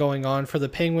countdown going on for the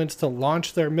Penguins to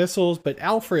launch their missiles. But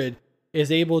Alfred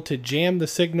is able to jam the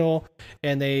signal,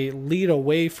 and they lead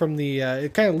away from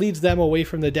it kind of leads them away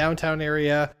from the downtown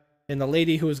area. And the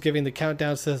lady who was giving the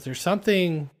countdown says, "There's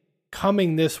something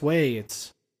coming this way.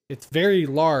 It's very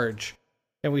large."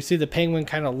 And we see the Penguin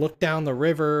kind of look down the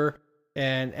river,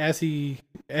 and as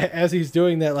he's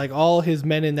doing that, like all his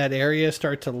men in that area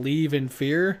start to leave in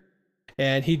fear,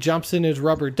 and he jumps in his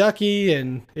rubber ducky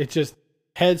and it just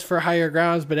heads for higher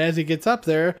grounds. But as he gets up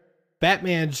there,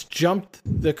 Batman's jumped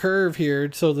the curve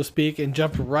here, so to speak, and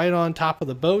jumped right on top of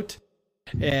the boat.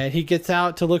 And he gets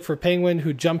out to look for Penguin,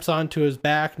 who jumps onto his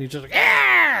back, and he's just like,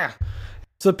 ah!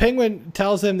 So Penguin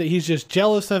tells him that he's just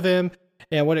jealous of him,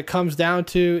 and what it comes down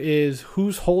to is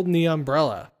who's holding the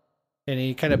umbrella. And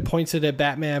he kind of points it at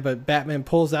Batman, but Batman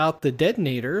pulls out the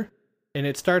detonator, and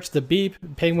it starts to beep.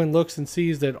 Penguin looks and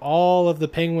sees that all of the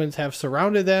penguins have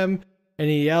surrounded them, and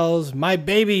he yells, "My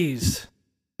babies!"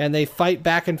 And they fight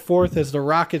back and forth as the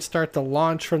rockets start to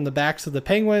launch from the backs of the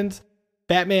penguins.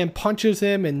 Batman punches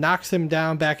him and knocks him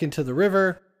down back into the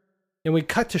river. And we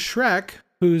cut to Shrek,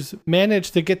 who's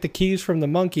managed to get the keys from the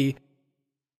monkey.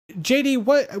 JD,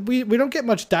 we don't get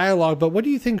much dialogue, but what do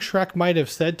you think Shrek might have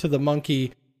said to the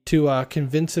monkey to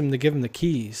convince him to give him the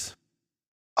keys?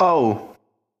 Oh,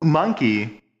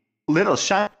 monkey, little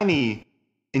shiny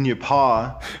in your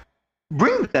paw,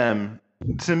 bring them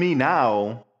to me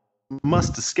now.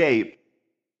 Must escape.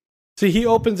 See, he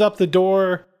opens up the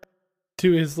door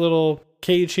to his little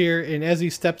cage here, and as he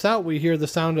steps out, we hear the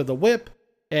sound of the whip,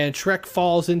 and Shrek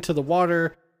falls into the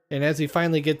water. And as he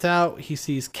finally gets out, he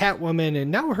sees Catwoman, and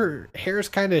now her hair's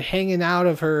kind of hanging out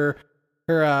of her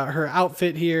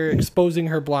outfit here, exposing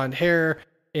her blonde hair.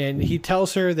 And he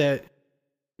tells her that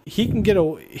he can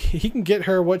get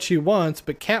her what she wants,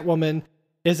 but Catwoman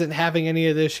isn't having any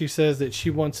of this. She says that she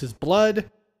wants his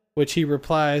blood, which he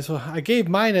replies, "Well, I gave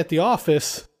mine at the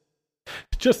office."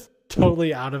 Just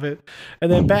totally out of it.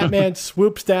 And then Batman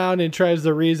swoops down and tries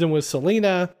to reason with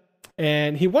Selina,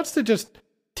 and he wants to just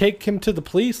take him to the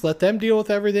police, let them deal with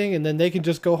everything, and then they can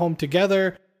just go home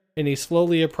together. And he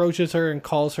slowly approaches her and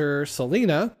calls her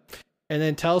Selina, and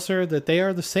then tells her that they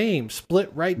are the same, split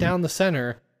right down the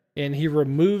center. And he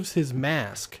removes his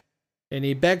mask, and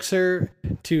he begs her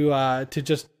to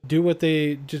just do what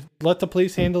just let the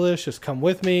police handle this. Just come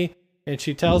with me. And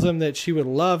she tells him that she would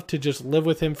love to just live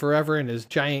with him forever in his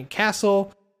giant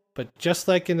castle, but just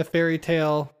like in the fairy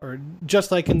tale,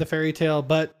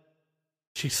 but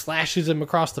she slashes him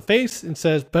across the face and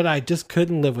says, "But I just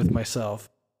couldn't live with myself."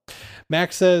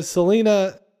 Max says,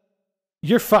 "Selina,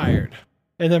 you're fired."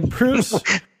 And then Bruce,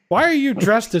 "Why are you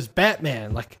dressed as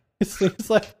Batman?" Like, it's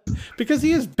like, "Because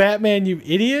he is Batman, you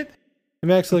idiot." And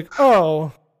Max is like,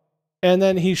 "Oh." And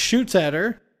then he shoots at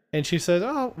her, and she says,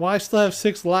 "Oh, well, I still have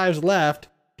 6 lives left.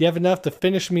 Do you have enough to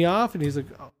finish me off?" And he's like,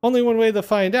 "Only one way to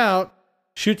find out."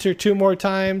 Shoots her 2 more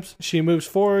times. She moves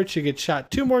forward. She gets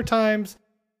shot 2 more times.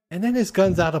 And then his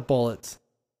gun's out of bullets.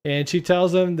 And she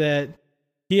tells him that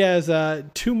he has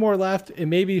 2 more left, and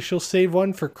maybe she'll save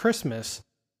one for Christmas.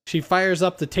 She fires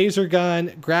up the taser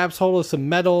gun, grabs hold of some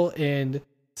metal, and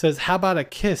says, "How about a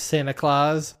kiss, Santa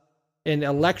Claus?" And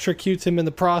electrocutes him in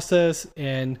the process,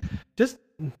 and just,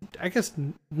 I guess,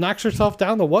 knocks herself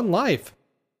down to 1 life.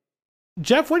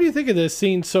 Jeff, what do you think of this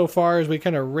scene so far as we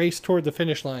kind of race toward the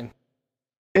finish line?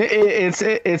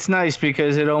 It's nice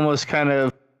because it almost kind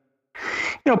of,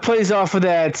 plays off of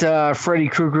that Freddy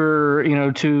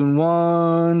Krueger, tune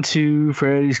 1, 2,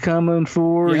 Freddy's coming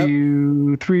for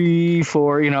you, 3,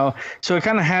 4, so it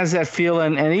kind of has that feel,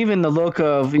 and even the look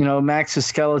of, Max's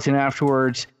skeleton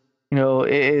afterwards,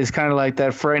 is kind of like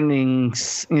that frightening,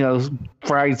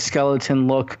 fried skeleton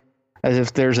look, as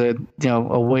if there's a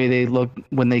way they look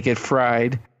when they get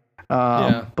fried.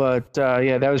 But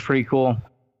that was pretty cool.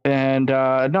 And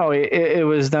no, it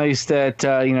was nice that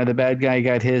the bad guy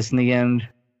got his in the end.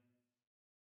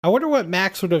 I wonder what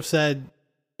Max would have said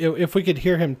if we could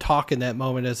hear him talk in that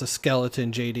moment as a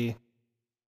skeleton, JD.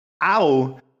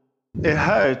 Ow! It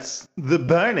hurts. The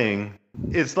burning.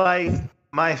 It's like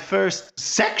my first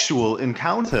sexual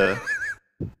encounter.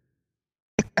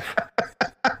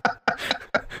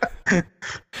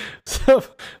 So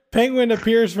Penguin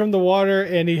appears from the water,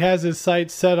 and he has his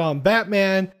sights set on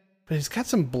Batman. But he's got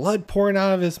some blood pouring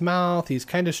out of his mouth. He's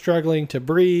kind of struggling to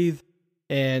breathe.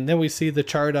 And then we see the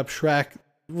charred up Shrek,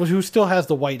 who still has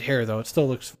the white hair, though. It still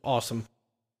looks awesome.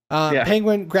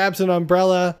 Penguin grabs an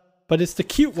umbrella, but it's the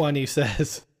cute one, he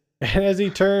says. And as he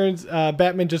turns,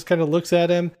 Batman just kind of looks at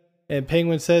him. And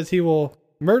Penguin says he will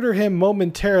murder him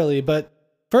momentarily. But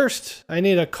first, I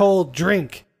need a cold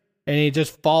drink. And he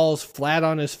just falls flat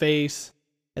on his face.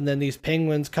 And then these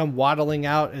penguins come waddling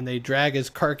out, and they drag his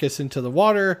carcass into the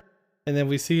water. And then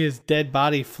we see his dead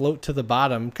body float to the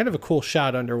bottom. Kind of a cool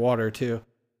shot underwater, too.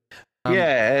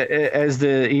 As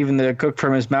even the cook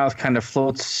from his mouth kind of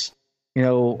floats,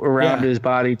 around his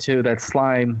body, too. That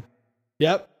slime.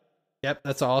 Yep.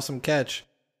 That's an awesome catch.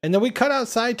 And then we cut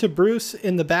outside to Bruce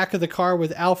in the back of the car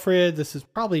with Alfred. This is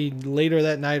probably later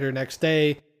that night or next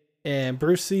day. And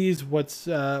Bruce sees what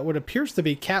appears to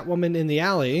be Catwoman in the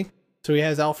alley. So he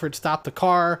has Alfred stop the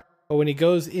car. But when he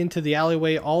goes into the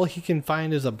alleyway, all he can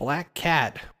find is a black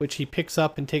cat, which he picks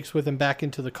up and takes with him back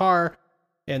into the car.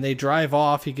 And they drive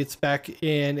off. He gets back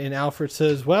in and Alfred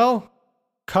says, well,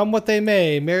 come what they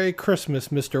may. Merry Christmas,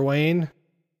 Mr. Wayne.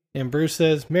 And Bruce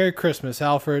says, Merry Christmas,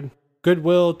 Alfred.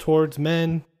 Goodwill towards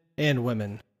men and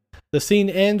women. The scene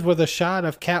ends with a shot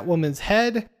of Catwoman's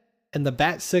head and the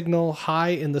bat signal high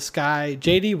in the sky.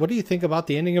 JD, what do you think about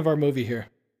the ending of our movie here?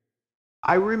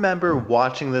 I remember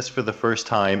watching this for the first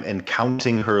time and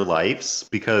counting her lives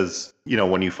because,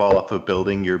 when you fall off a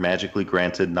building, you're magically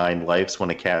granted 9 lives when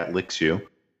a cat licks you.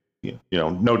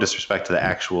 No disrespect to the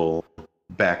actual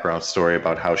background story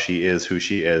about how she is who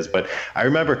she is, but I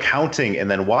remember counting and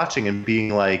then watching and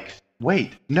being like,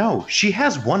 wait, no, she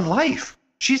has 1 life.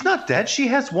 She's not dead. She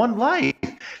has 1 life.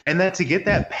 And then to get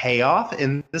that payoff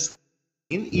in this,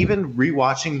 even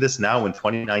rewatching this now in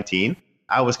 2019,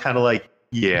 I was kind of like,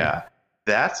 yeah,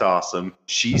 that's awesome.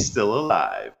 She's still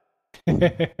alive.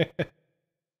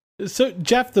 So,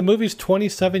 Jeff, the movie's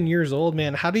 27 years old,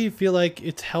 man. How do you feel like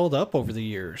it's held up over the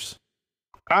years?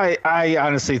 I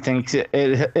honestly think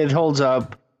it holds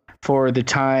up for the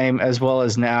time as well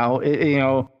as now.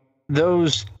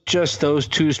 Those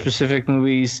 2 specific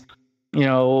movies,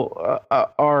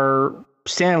 are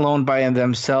standalone by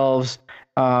themselves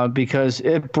because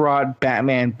it brought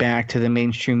Batman back to the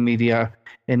mainstream media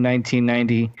in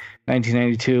 1990,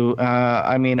 1992.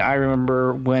 I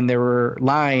remember when there were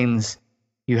lines,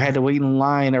 you had to wait in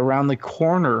line around the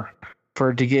corner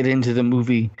to get into the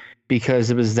movie because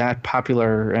it was that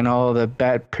popular and all the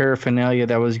Bat paraphernalia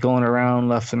that was going around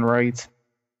left and right.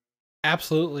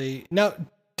 Absolutely. Now,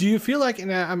 do you feel like,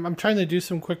 and I'm trying to do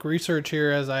some quick research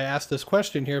here as I ask this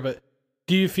question here, but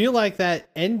do you feel like that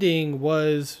ending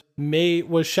was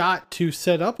shot to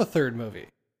set up a third movie?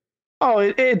 Oh,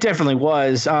 it definitely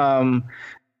was.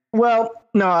 Well,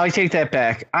 no, I take that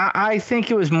back. I think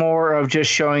it was more of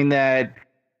just showing that,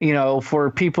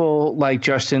 for people like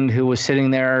Justin, who was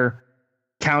sitting there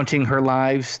counting her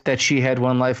lives, that she had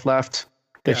 1 life left,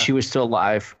 that she was still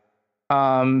alive.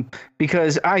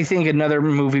 Because I think another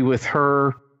movie with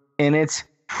her in it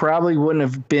probably wouldn't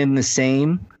have been the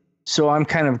same. So I'm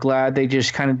kind of glad they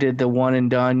just kind of did the one and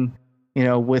done,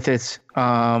 with it,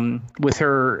 with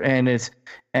her and it,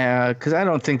 because I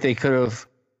don't think they could have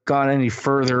gone any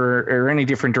further or any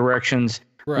different directions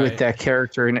with that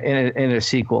character in a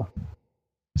sequel.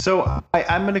 So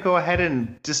I'm going to go ahead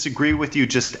and disagree with you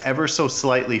just ever so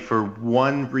slightly for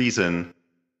one reason.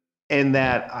 In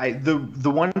that the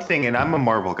one thing, and I'm a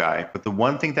Marvel guy, but the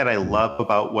one thing that I love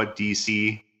about what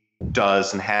DC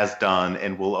does and has done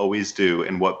and will always do,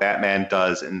 and what Batman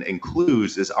does and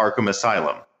includes, is Arkham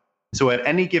Asylum. So at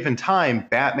any given time,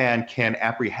 Batman can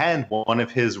apprehend one of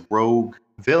his rogue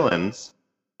villains,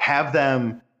 have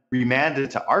them remanded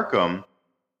to Arkham,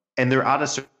 and they're out of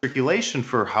circulation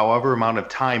for however amount of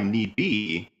time need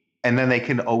be, and then they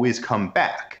can always come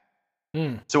back.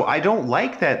 So I don't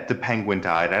like that the Penguin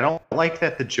died. I don't like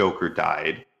that the Joker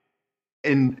died.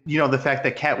 And, the fact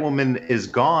that Catwoman is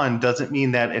gone doesn't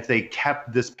mean that if they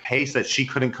kept this pace that she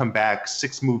couldn't come back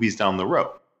 6 movies down the road.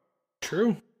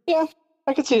 True. Yeah,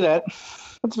 I could see that.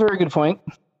 That's a very good point.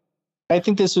 I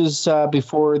think this was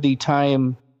before the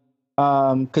time,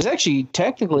 because actually,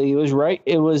 technically, it was right.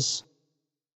 It was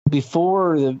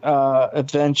before the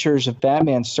Adventures of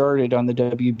Batman started on the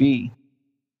WB.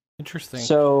 Interesting.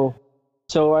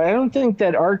 So I don't think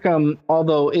that Arkham,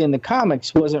 although in the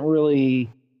comics, wasn't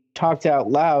really talked out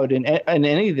loud in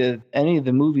any of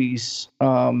the movies,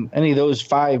 any of those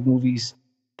 5 movies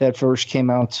that first came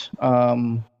out.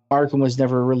 Arkham was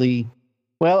never really.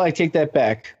 Well, I take that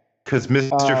back. Because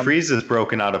Mr. Freeze is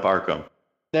broken out of Arkham.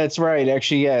 That's right.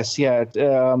 Actually, yes, yeah.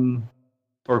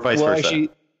 Or vice versa. Actually,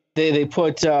 they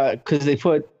put because they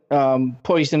put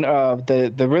Poison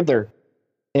the Riddler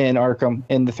in Arkham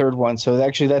in the 3rd one. So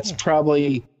actually that's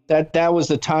probably that was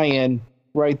the tie-in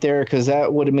right there, because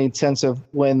that would have made sense of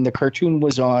when the cartoon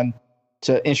was on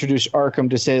to introduce Arkham,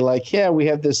 to say like, yeah, we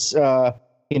have this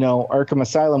Arkham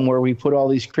Asylum where we put all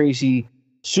these crazy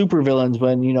supervillains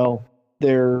when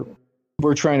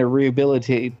we're trying to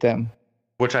rehabilitate them,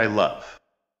 which I love.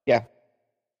 Yeah,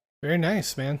 very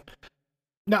nice, man.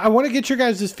 Now, I want to get your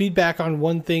guys' feedback on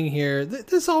one thing here.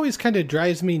 This always kind of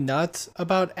drives me nuts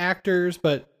about actors,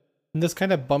 but this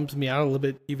kind of bums me out a little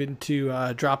bit even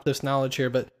to drop this knowledge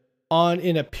here. But on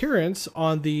an appearance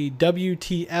on the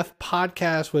WTF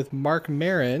podcast with Mark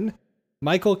Maron,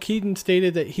 Michael Keaton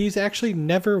stated that he's actually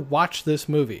never watched this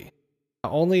movie.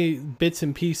 only bits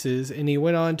and pieces, and he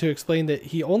went on to explain that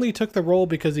he only took the role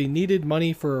because he needed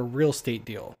money for a real estate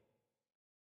deal.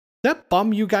 Does that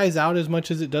bum you guys out as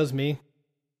much as it does me?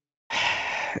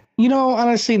 You know,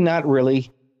 honestly, not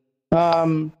really.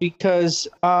 Because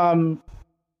I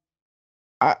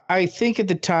think at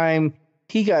the time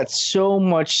he got so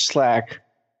much slack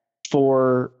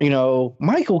for, you know,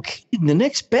 Michael Keaton, the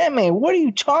next Batman. What are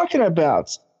you talking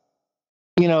about?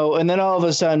 You know, and then all of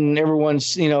a sudden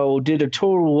everyone's, you know, did a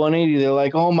total 180. They're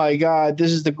like, oh my God,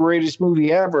 this is the greatest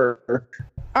movie ever.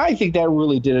 I think that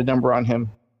really did a number on him.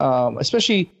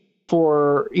 Especially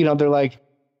for, you know, they're like,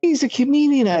 he's a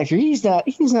comedian actor. He's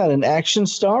not an action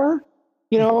star.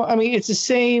 You know, I mean, it's the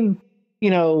same, you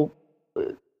know,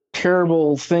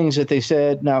 terrible things that they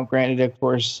said. Now, granted, of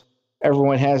course,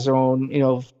 everyone has their own, you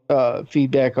know,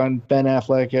 feedback on Ben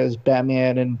Affleck as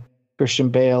Batman and Christian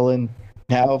Bale. And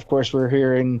now, of course, we're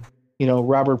hearing, you know,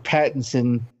 Robert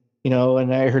Pattinson, you know,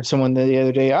 and I heard someone the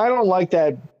other day, I don't like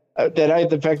that,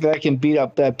 the fact that I can beat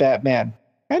up that Batman.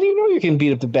 How do you know you can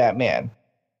beat up the Batman?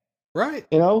 Right.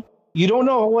 You know, you don't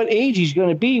know what age he's going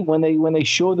to be when they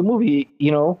show the movie.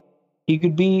 You know, he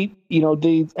could be, you know,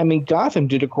 Gotham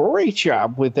did a great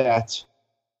job with that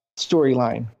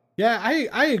storyline. Yeah,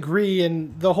 I agree.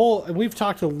 And we've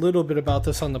talked a little bit about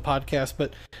this on the podcast,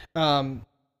 but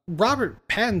Robert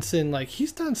Pattinson, like,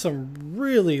 he's done some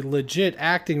really legit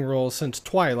acting roles since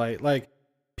Twilight. Like,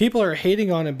 people are hating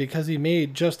on him because he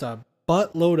made just a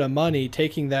buttload of money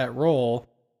taking that role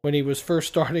when he was first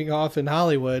starting off in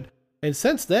Hollywood. And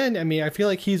since then, I mean, I feel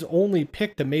like he's only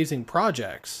picked amazing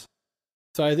projects.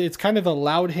 So it's kind of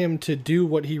allowed him to do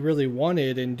what he really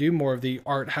wanted and do more of the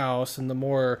art house and the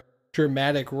more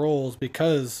dramatic roles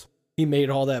because he made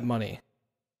all that money.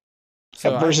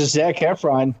 So versus Zac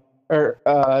Efron, or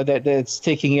that's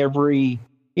taking every,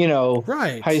 you know,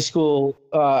 right, high school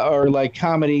or like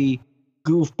comedy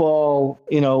goofball,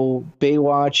 you know,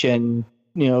 Baywatch and,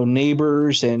 you know,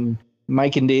 Neighbors and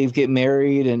Mike and Dave Get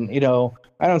Married, and, you know,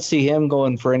 I don't see him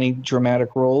going for any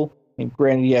dramatic role. And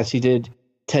granted, yes, he did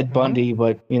Ted Bundy,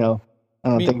 but, you know, I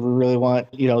don't think we really want,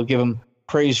 you know, give him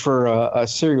praise for a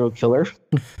serial killer.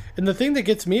 And the thing that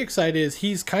gets me excited is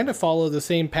he's kind of followed the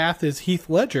same path as Heath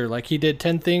Ledger. Like, he did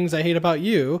 10 Things I Hate About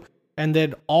You, and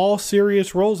then all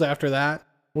serious roles after that,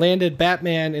 landed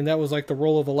Batman, and that was like the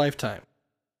role of a lifetime.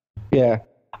 Yeah.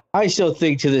 I still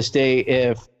think to this day,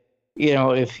 if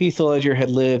Heath Ledger had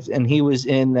lived and he was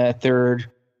in that third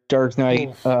Dark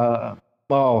Knight,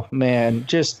 oh man,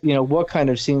 just, you know, what kind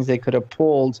of scenes they could have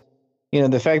pulled. You know,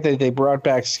 the fact that they brought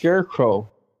back Scarecrow,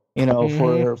 you know,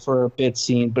 for a bit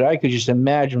scene, but I could just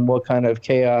imagine what kind of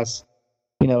chaos,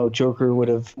 you know, Joker would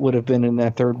have been in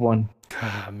that third one.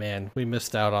 Ah, man, we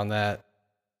missed out on that.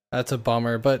 That's a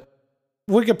bummer, but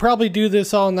we could probably do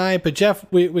this all night. But Jeff,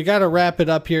 we got to wrap it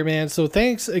up here, man. So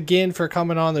thanks again for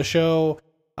coming on the show.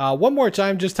 One more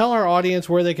time, just tell our audience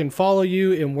where they can follow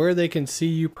you and where they can see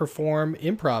you perform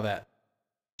improv at.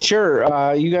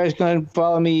 Sure. You guys can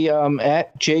follow me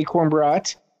at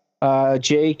jkornbrot,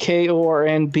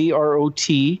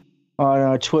 JKORNBROT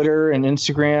on Twitter and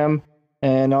Instagram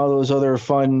and all those other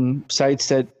fun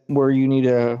sites where you need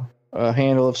a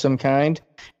handle of some kind.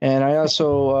 And I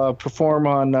also perform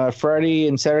on Friday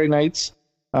and Saturday nights,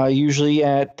 usually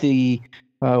at the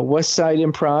West Side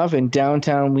Improv in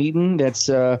downtown Wheaton. That's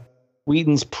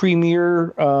Wheaton's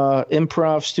premier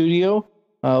improv studio,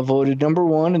 voted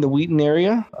 #1 in the Wheaton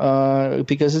area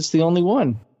because it's the only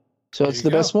one. So it's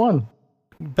the best one.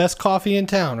 Best coffee in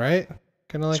town, right?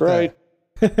 Kind of like that.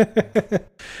 Right.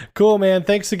 Cool, man.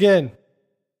 Thanks again.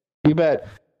 You bet.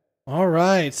 All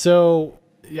right. So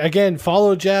again,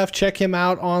 follow Jeff. Check him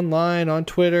out online on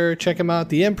Twitter. Check him out,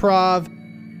 The Improv.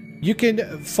 You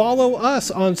can follow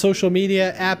us on social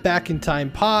media at Back in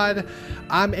Time Pod.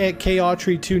 I'm at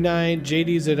KAutry29.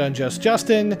 JD's at Unjust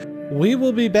Justin. We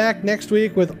will be back next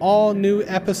week with all new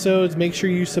episodes. Make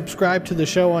sure you subscribe to the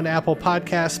show on Apple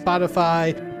Podcasts,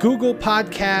 Spotify, Google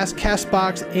Podcasts,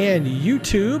 CastBox, and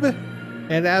YouTube.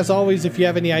 And as always, if you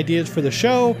have any ideas for the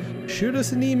show, shoot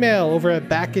us an email over at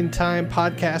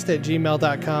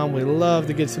backintimepodcast@gmail.com. We love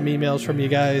to get some emails from you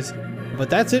guys. But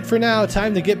that's it for now.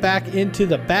 Time to get back into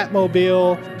the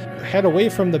Batmobile, head away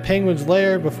from the Penguin's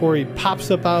lair before he pops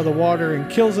up out of the water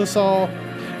and kills us all.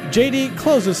 JD,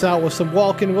 close us out with some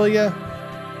Walken, will ya?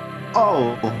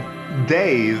 Oh,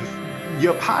 Dave,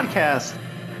 your podcast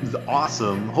is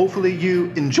awesome. Hopefully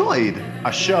you enjoyed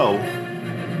our show.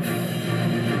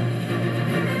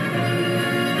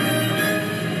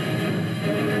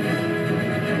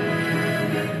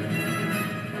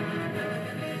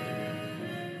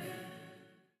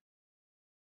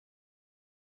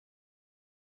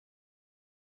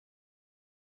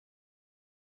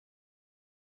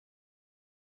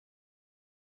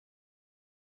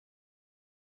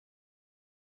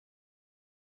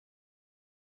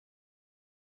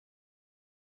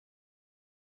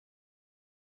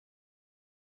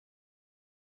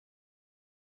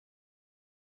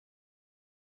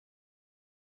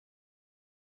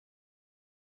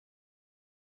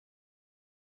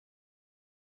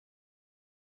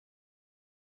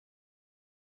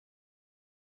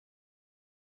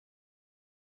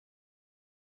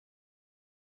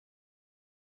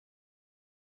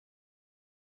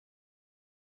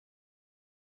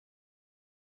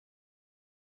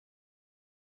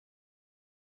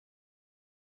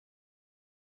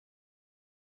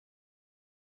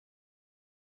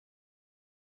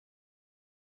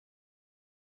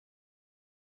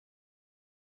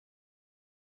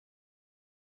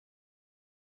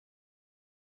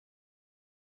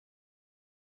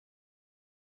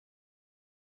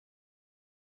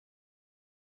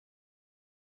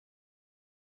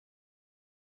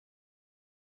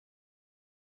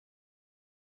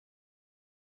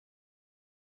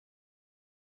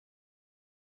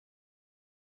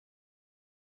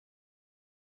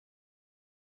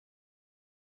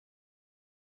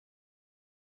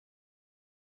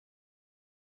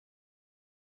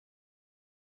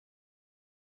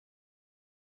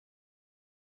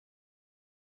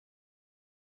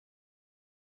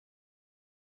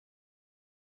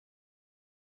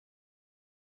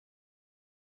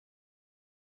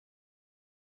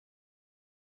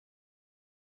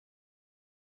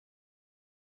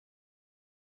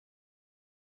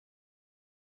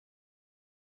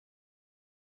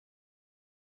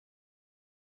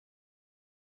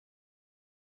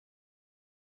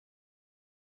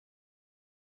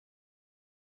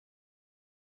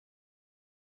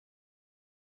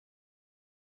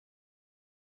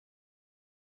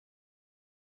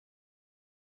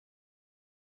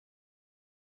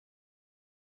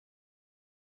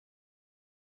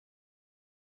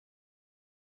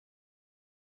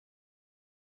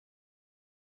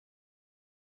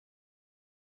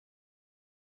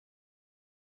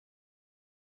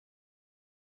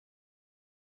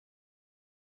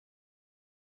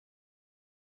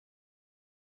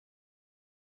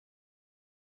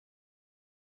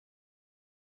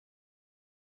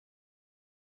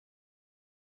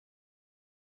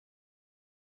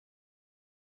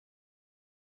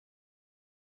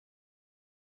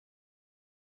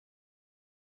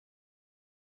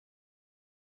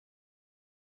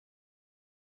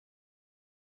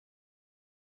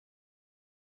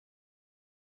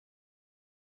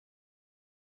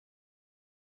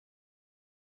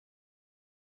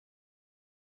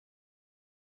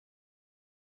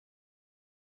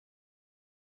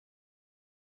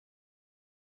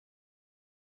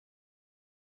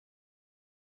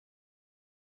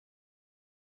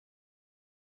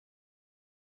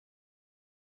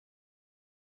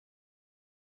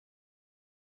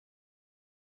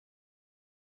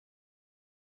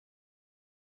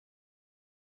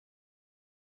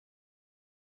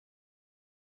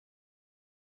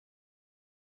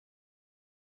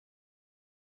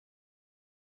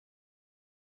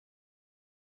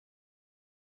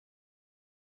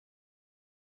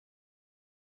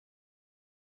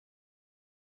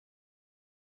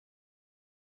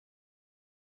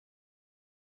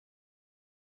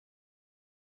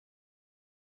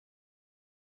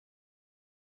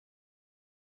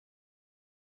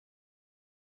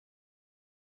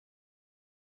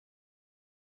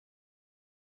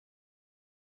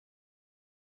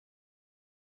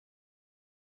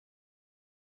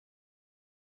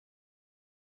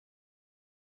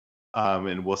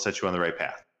 and we'll set you on the right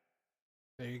path.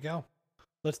 There you go.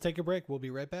 Let's take a break. We'll be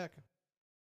right back.